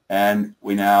 and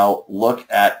we now look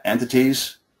at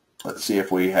entities. Let's see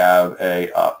if we have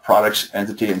a products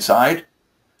entity inside.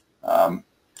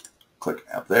 Click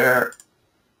up there,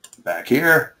 back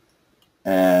here,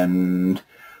 and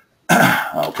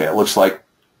okay, it looks like,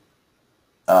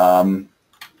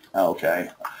 okay,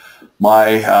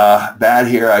 my bad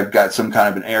here, I've got some kind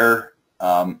of an error,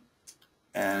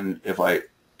 and if I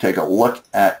take a look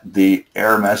at the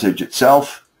error message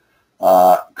itself,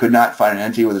 could not find an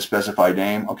entity with a specified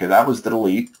name. Okay, that was the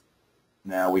delete.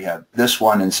 Now we have this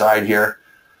one inside here,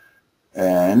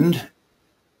 and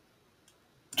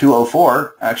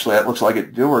 204, actually that looks like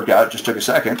it did work out, it just took a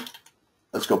second.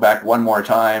 Let's go back one more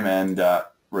time and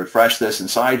refresh this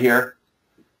inside here,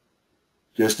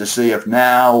 just to see if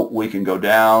now we can go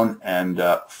down and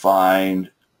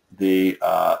find the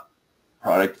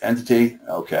product entity.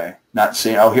 Okay, not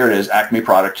seeing, oh, here it is, Acme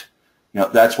product.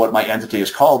 That's what my entity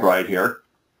is called right here.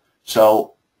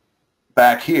 So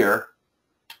back here,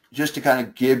 just to kind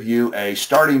of give you a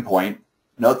starting point,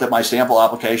 note that my sample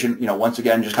application, once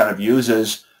again, just kind of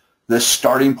uses this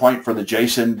starting point for the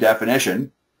JSON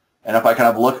definition. And if I kind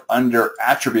of look under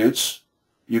attributes,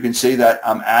 you can see that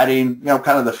I'm adding,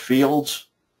 kind of the fields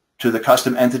to the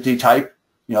custom entity type,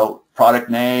 product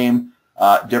name,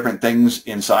 different things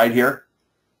inside here.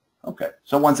 Okay,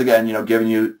 so once again, giving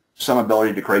you some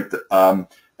ability to create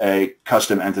a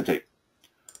custom entity.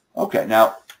 Okay,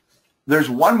 now there's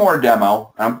one more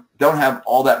demo. I don't have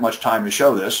all that much time to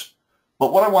show this,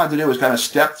 but what I wanted to do is kind of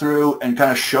step through and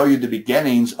kind of show you the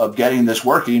beginnings of getting this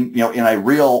working, in a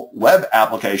real web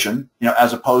application,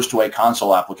 as opposed to a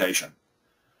console application.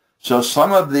 So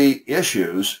some of the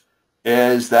issues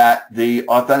is that the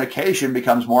authentication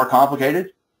becomes more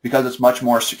complicated because it's much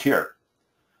more secure.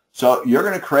 So you're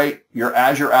going to create your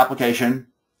Azure application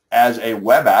as a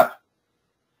web app,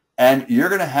 and you're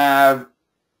going to have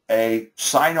a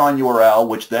sign-on URL,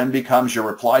 which then becomes your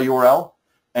reply URL,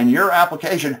 and your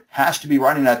application has to be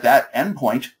running at that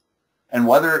endpoint. And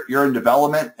whether you're in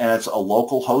development and it's a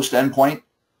local host endpoint,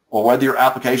 or whether your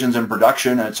application's in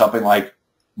production and it's something like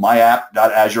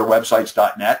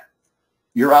myapp.azurewebsites.net,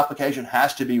 your application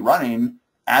has to be running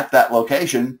at that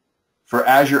location for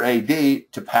Azure AD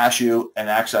to pass you an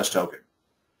access token.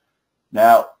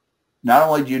 Now, not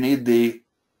only do you need the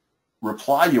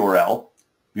reply URL,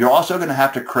 you're also going to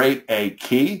have to create a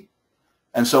key.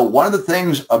 And so one of the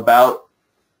things about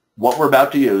what we're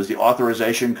about to use, the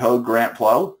authorization code grant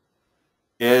flow,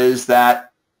 is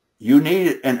that you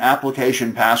need an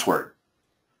application password.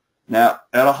 Now,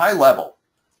 at a high level,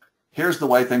 here's the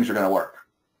way things are going to work.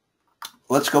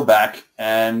 Let's go back,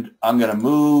 and I'm going to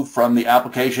move from the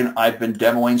application I've been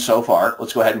demoing so far.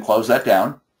 Let's go ahead and close that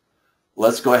down.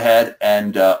 Let's go ahead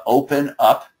and open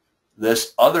up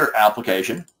this other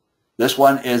application. This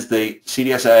one is the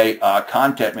CDSA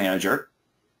Content Manager.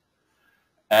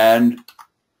 And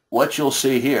what you'll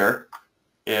see here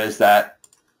is that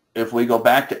if we go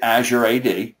back to Azure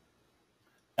AD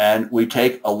and we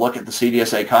take a look at the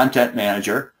CDSA Content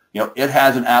Manager, it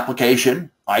has an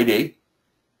application ID.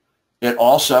 It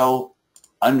also,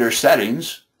 under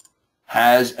settings,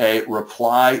 has a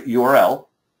reply URL.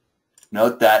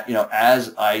 Note that,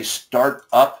 as I start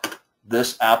up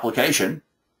this application,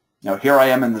 here I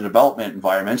am in the development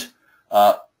environment,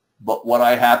 but what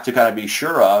I have to kind of be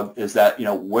sure of is that,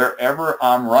 wherever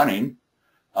I'm running,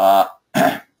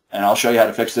 and I'll show you how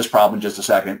to fix this problem in just a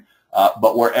second,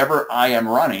 but wherever I am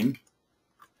running,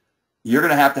 you're going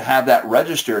to have that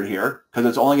registered here, because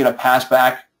it's only going to pass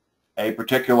back a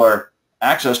particular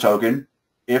access token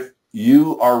if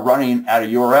you are running at a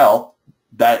URL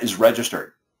that is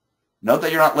registered. Note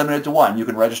that you're not limited to one. You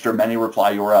can register many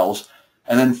reply URLs.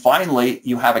 And then finally,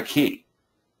 you have a key.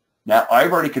 Now,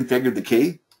 I've already configured the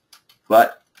key,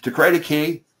 but to create a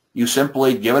key, you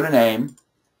simply give it a name,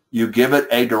 you give it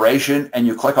a duration, and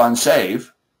you click on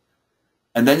Save.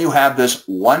 And then you have this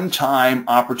one-time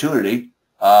opportunity,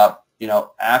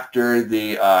 after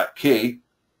the key.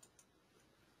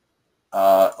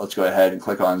 Let's go ahead and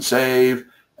click on Save.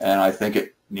 And I think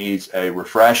it needs a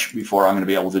refresh before I'm going to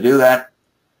be able to do that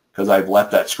because I've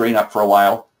left that screen up for a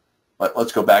while. But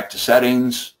let's go back to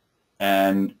Settings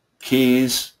and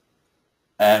Keys.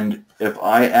 And if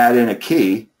I add in a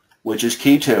key, which is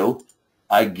key 2,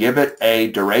 I give it a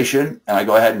duration, and I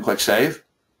go ahead and click Save.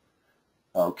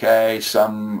 Okay,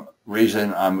 some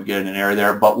reason I'm getting an error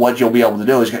there, but what you'll be able to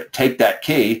do is take that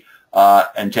key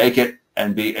and take it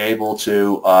and be able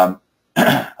to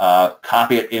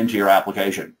copy it into your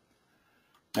application.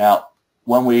 Now,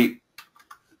 when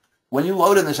you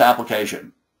load in this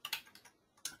application,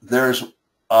 there's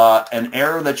an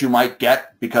error that you might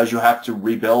get because you have to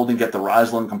rebuild and get the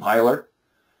Roslyn compiler.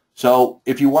 So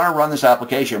if you want to run this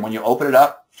application, when you open it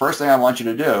up, first thing I want you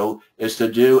to do is to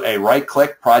do a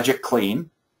right-click Project Clean,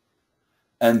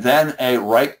 and then a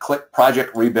right-click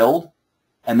Project Rebuild,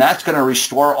 and that's going to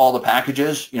restore all the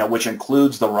packages, which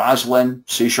includes the Roslyn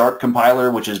C#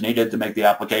 compiler, which is needed to make the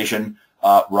application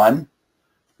run.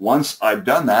 Once I've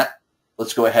done that,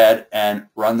 let's go ahead and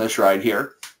run this right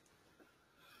here.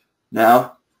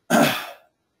 Now,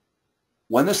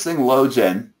 when this thing loads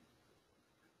in,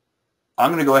 I'm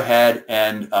going to go ahead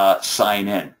and sign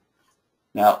in.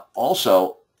 Now,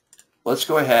 also, let's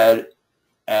go ahead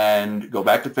and go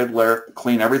back to Fiddler,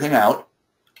 clean everything out.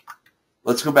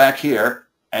 Let's go back here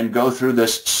and go through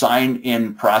this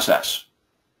sign-in process.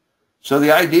 So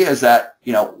the idea is that,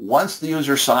 once the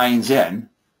user signs in,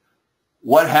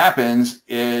 what happens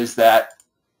is that,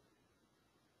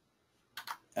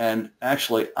 and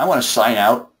actually, I want to sign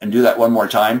out and do that one more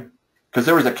time because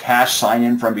there was a cache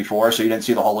sign-in from before, so you didn't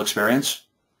see the whole experience.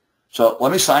 So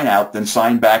let me sign out, then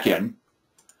sign back in.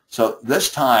 So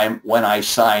this time, when I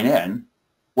sign in,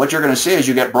 what you're going to see is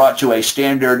you get brought to a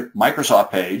standard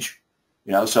Microsoft page.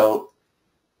 So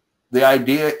the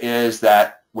idea is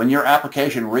that when your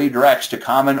application redirects to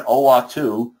common OAuth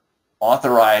 2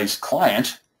 authorized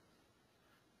client,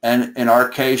 and in our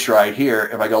case right here,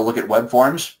 if I go look at web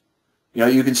forms,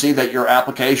 you can see that your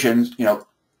application,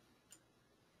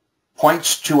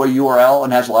 points to a URL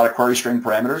and has a lot of query string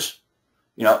parameters,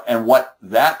 and what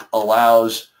that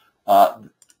allows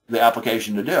the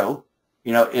application to do,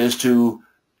 is to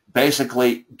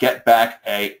basically get back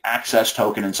a access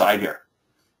token inside here.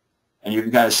 And you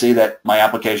can kind of see that my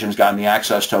application has gotten the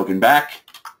access token back.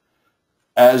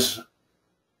 As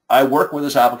I work with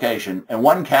this application, and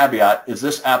one caveat is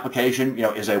this application,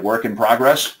 is a work in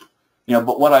progress.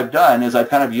 But what I've done is I've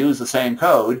kind of used the same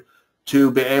code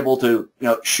to be able to,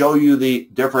 show you the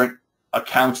different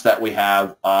accounts that we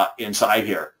have inside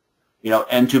here,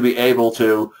 and to be able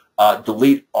to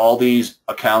delete all these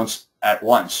accounts at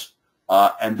once,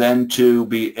 and then to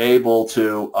be able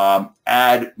to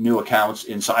add new accounts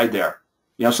inside there.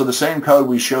 So the same code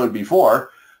we showed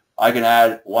before, I can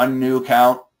add one new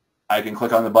account. I can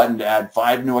click on the button to add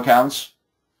 5 new accounts.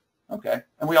 Okay,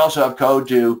 and we also have code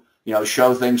to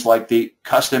show things like the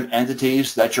custom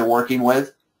entities that you're working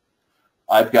with.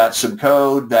 I've got some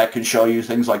code that can show you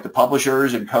things like the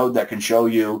publishers and code that can show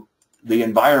you the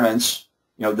environments,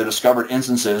 the discovered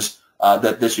instances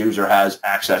that this user has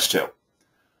access to.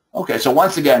 Okay, so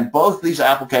once again, both these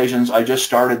applications I just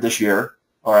started this year,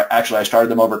 or actually I started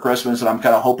them over Christmas, and I'm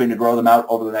kind of hoping to grow them out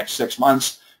over the next 6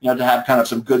 months, to have kind of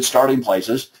some good starting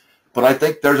places. But I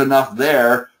think there's enough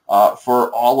there for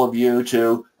all of you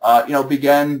to,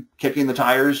 begin kicking the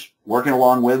tires, working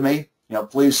along with me.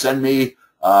 Please send me,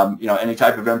 any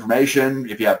type of information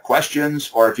if you have questions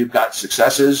or if you've got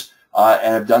successes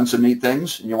and have done some neat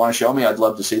things and you want to show me. I'd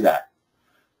love to see that.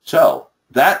 So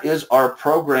that is our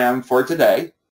program for today.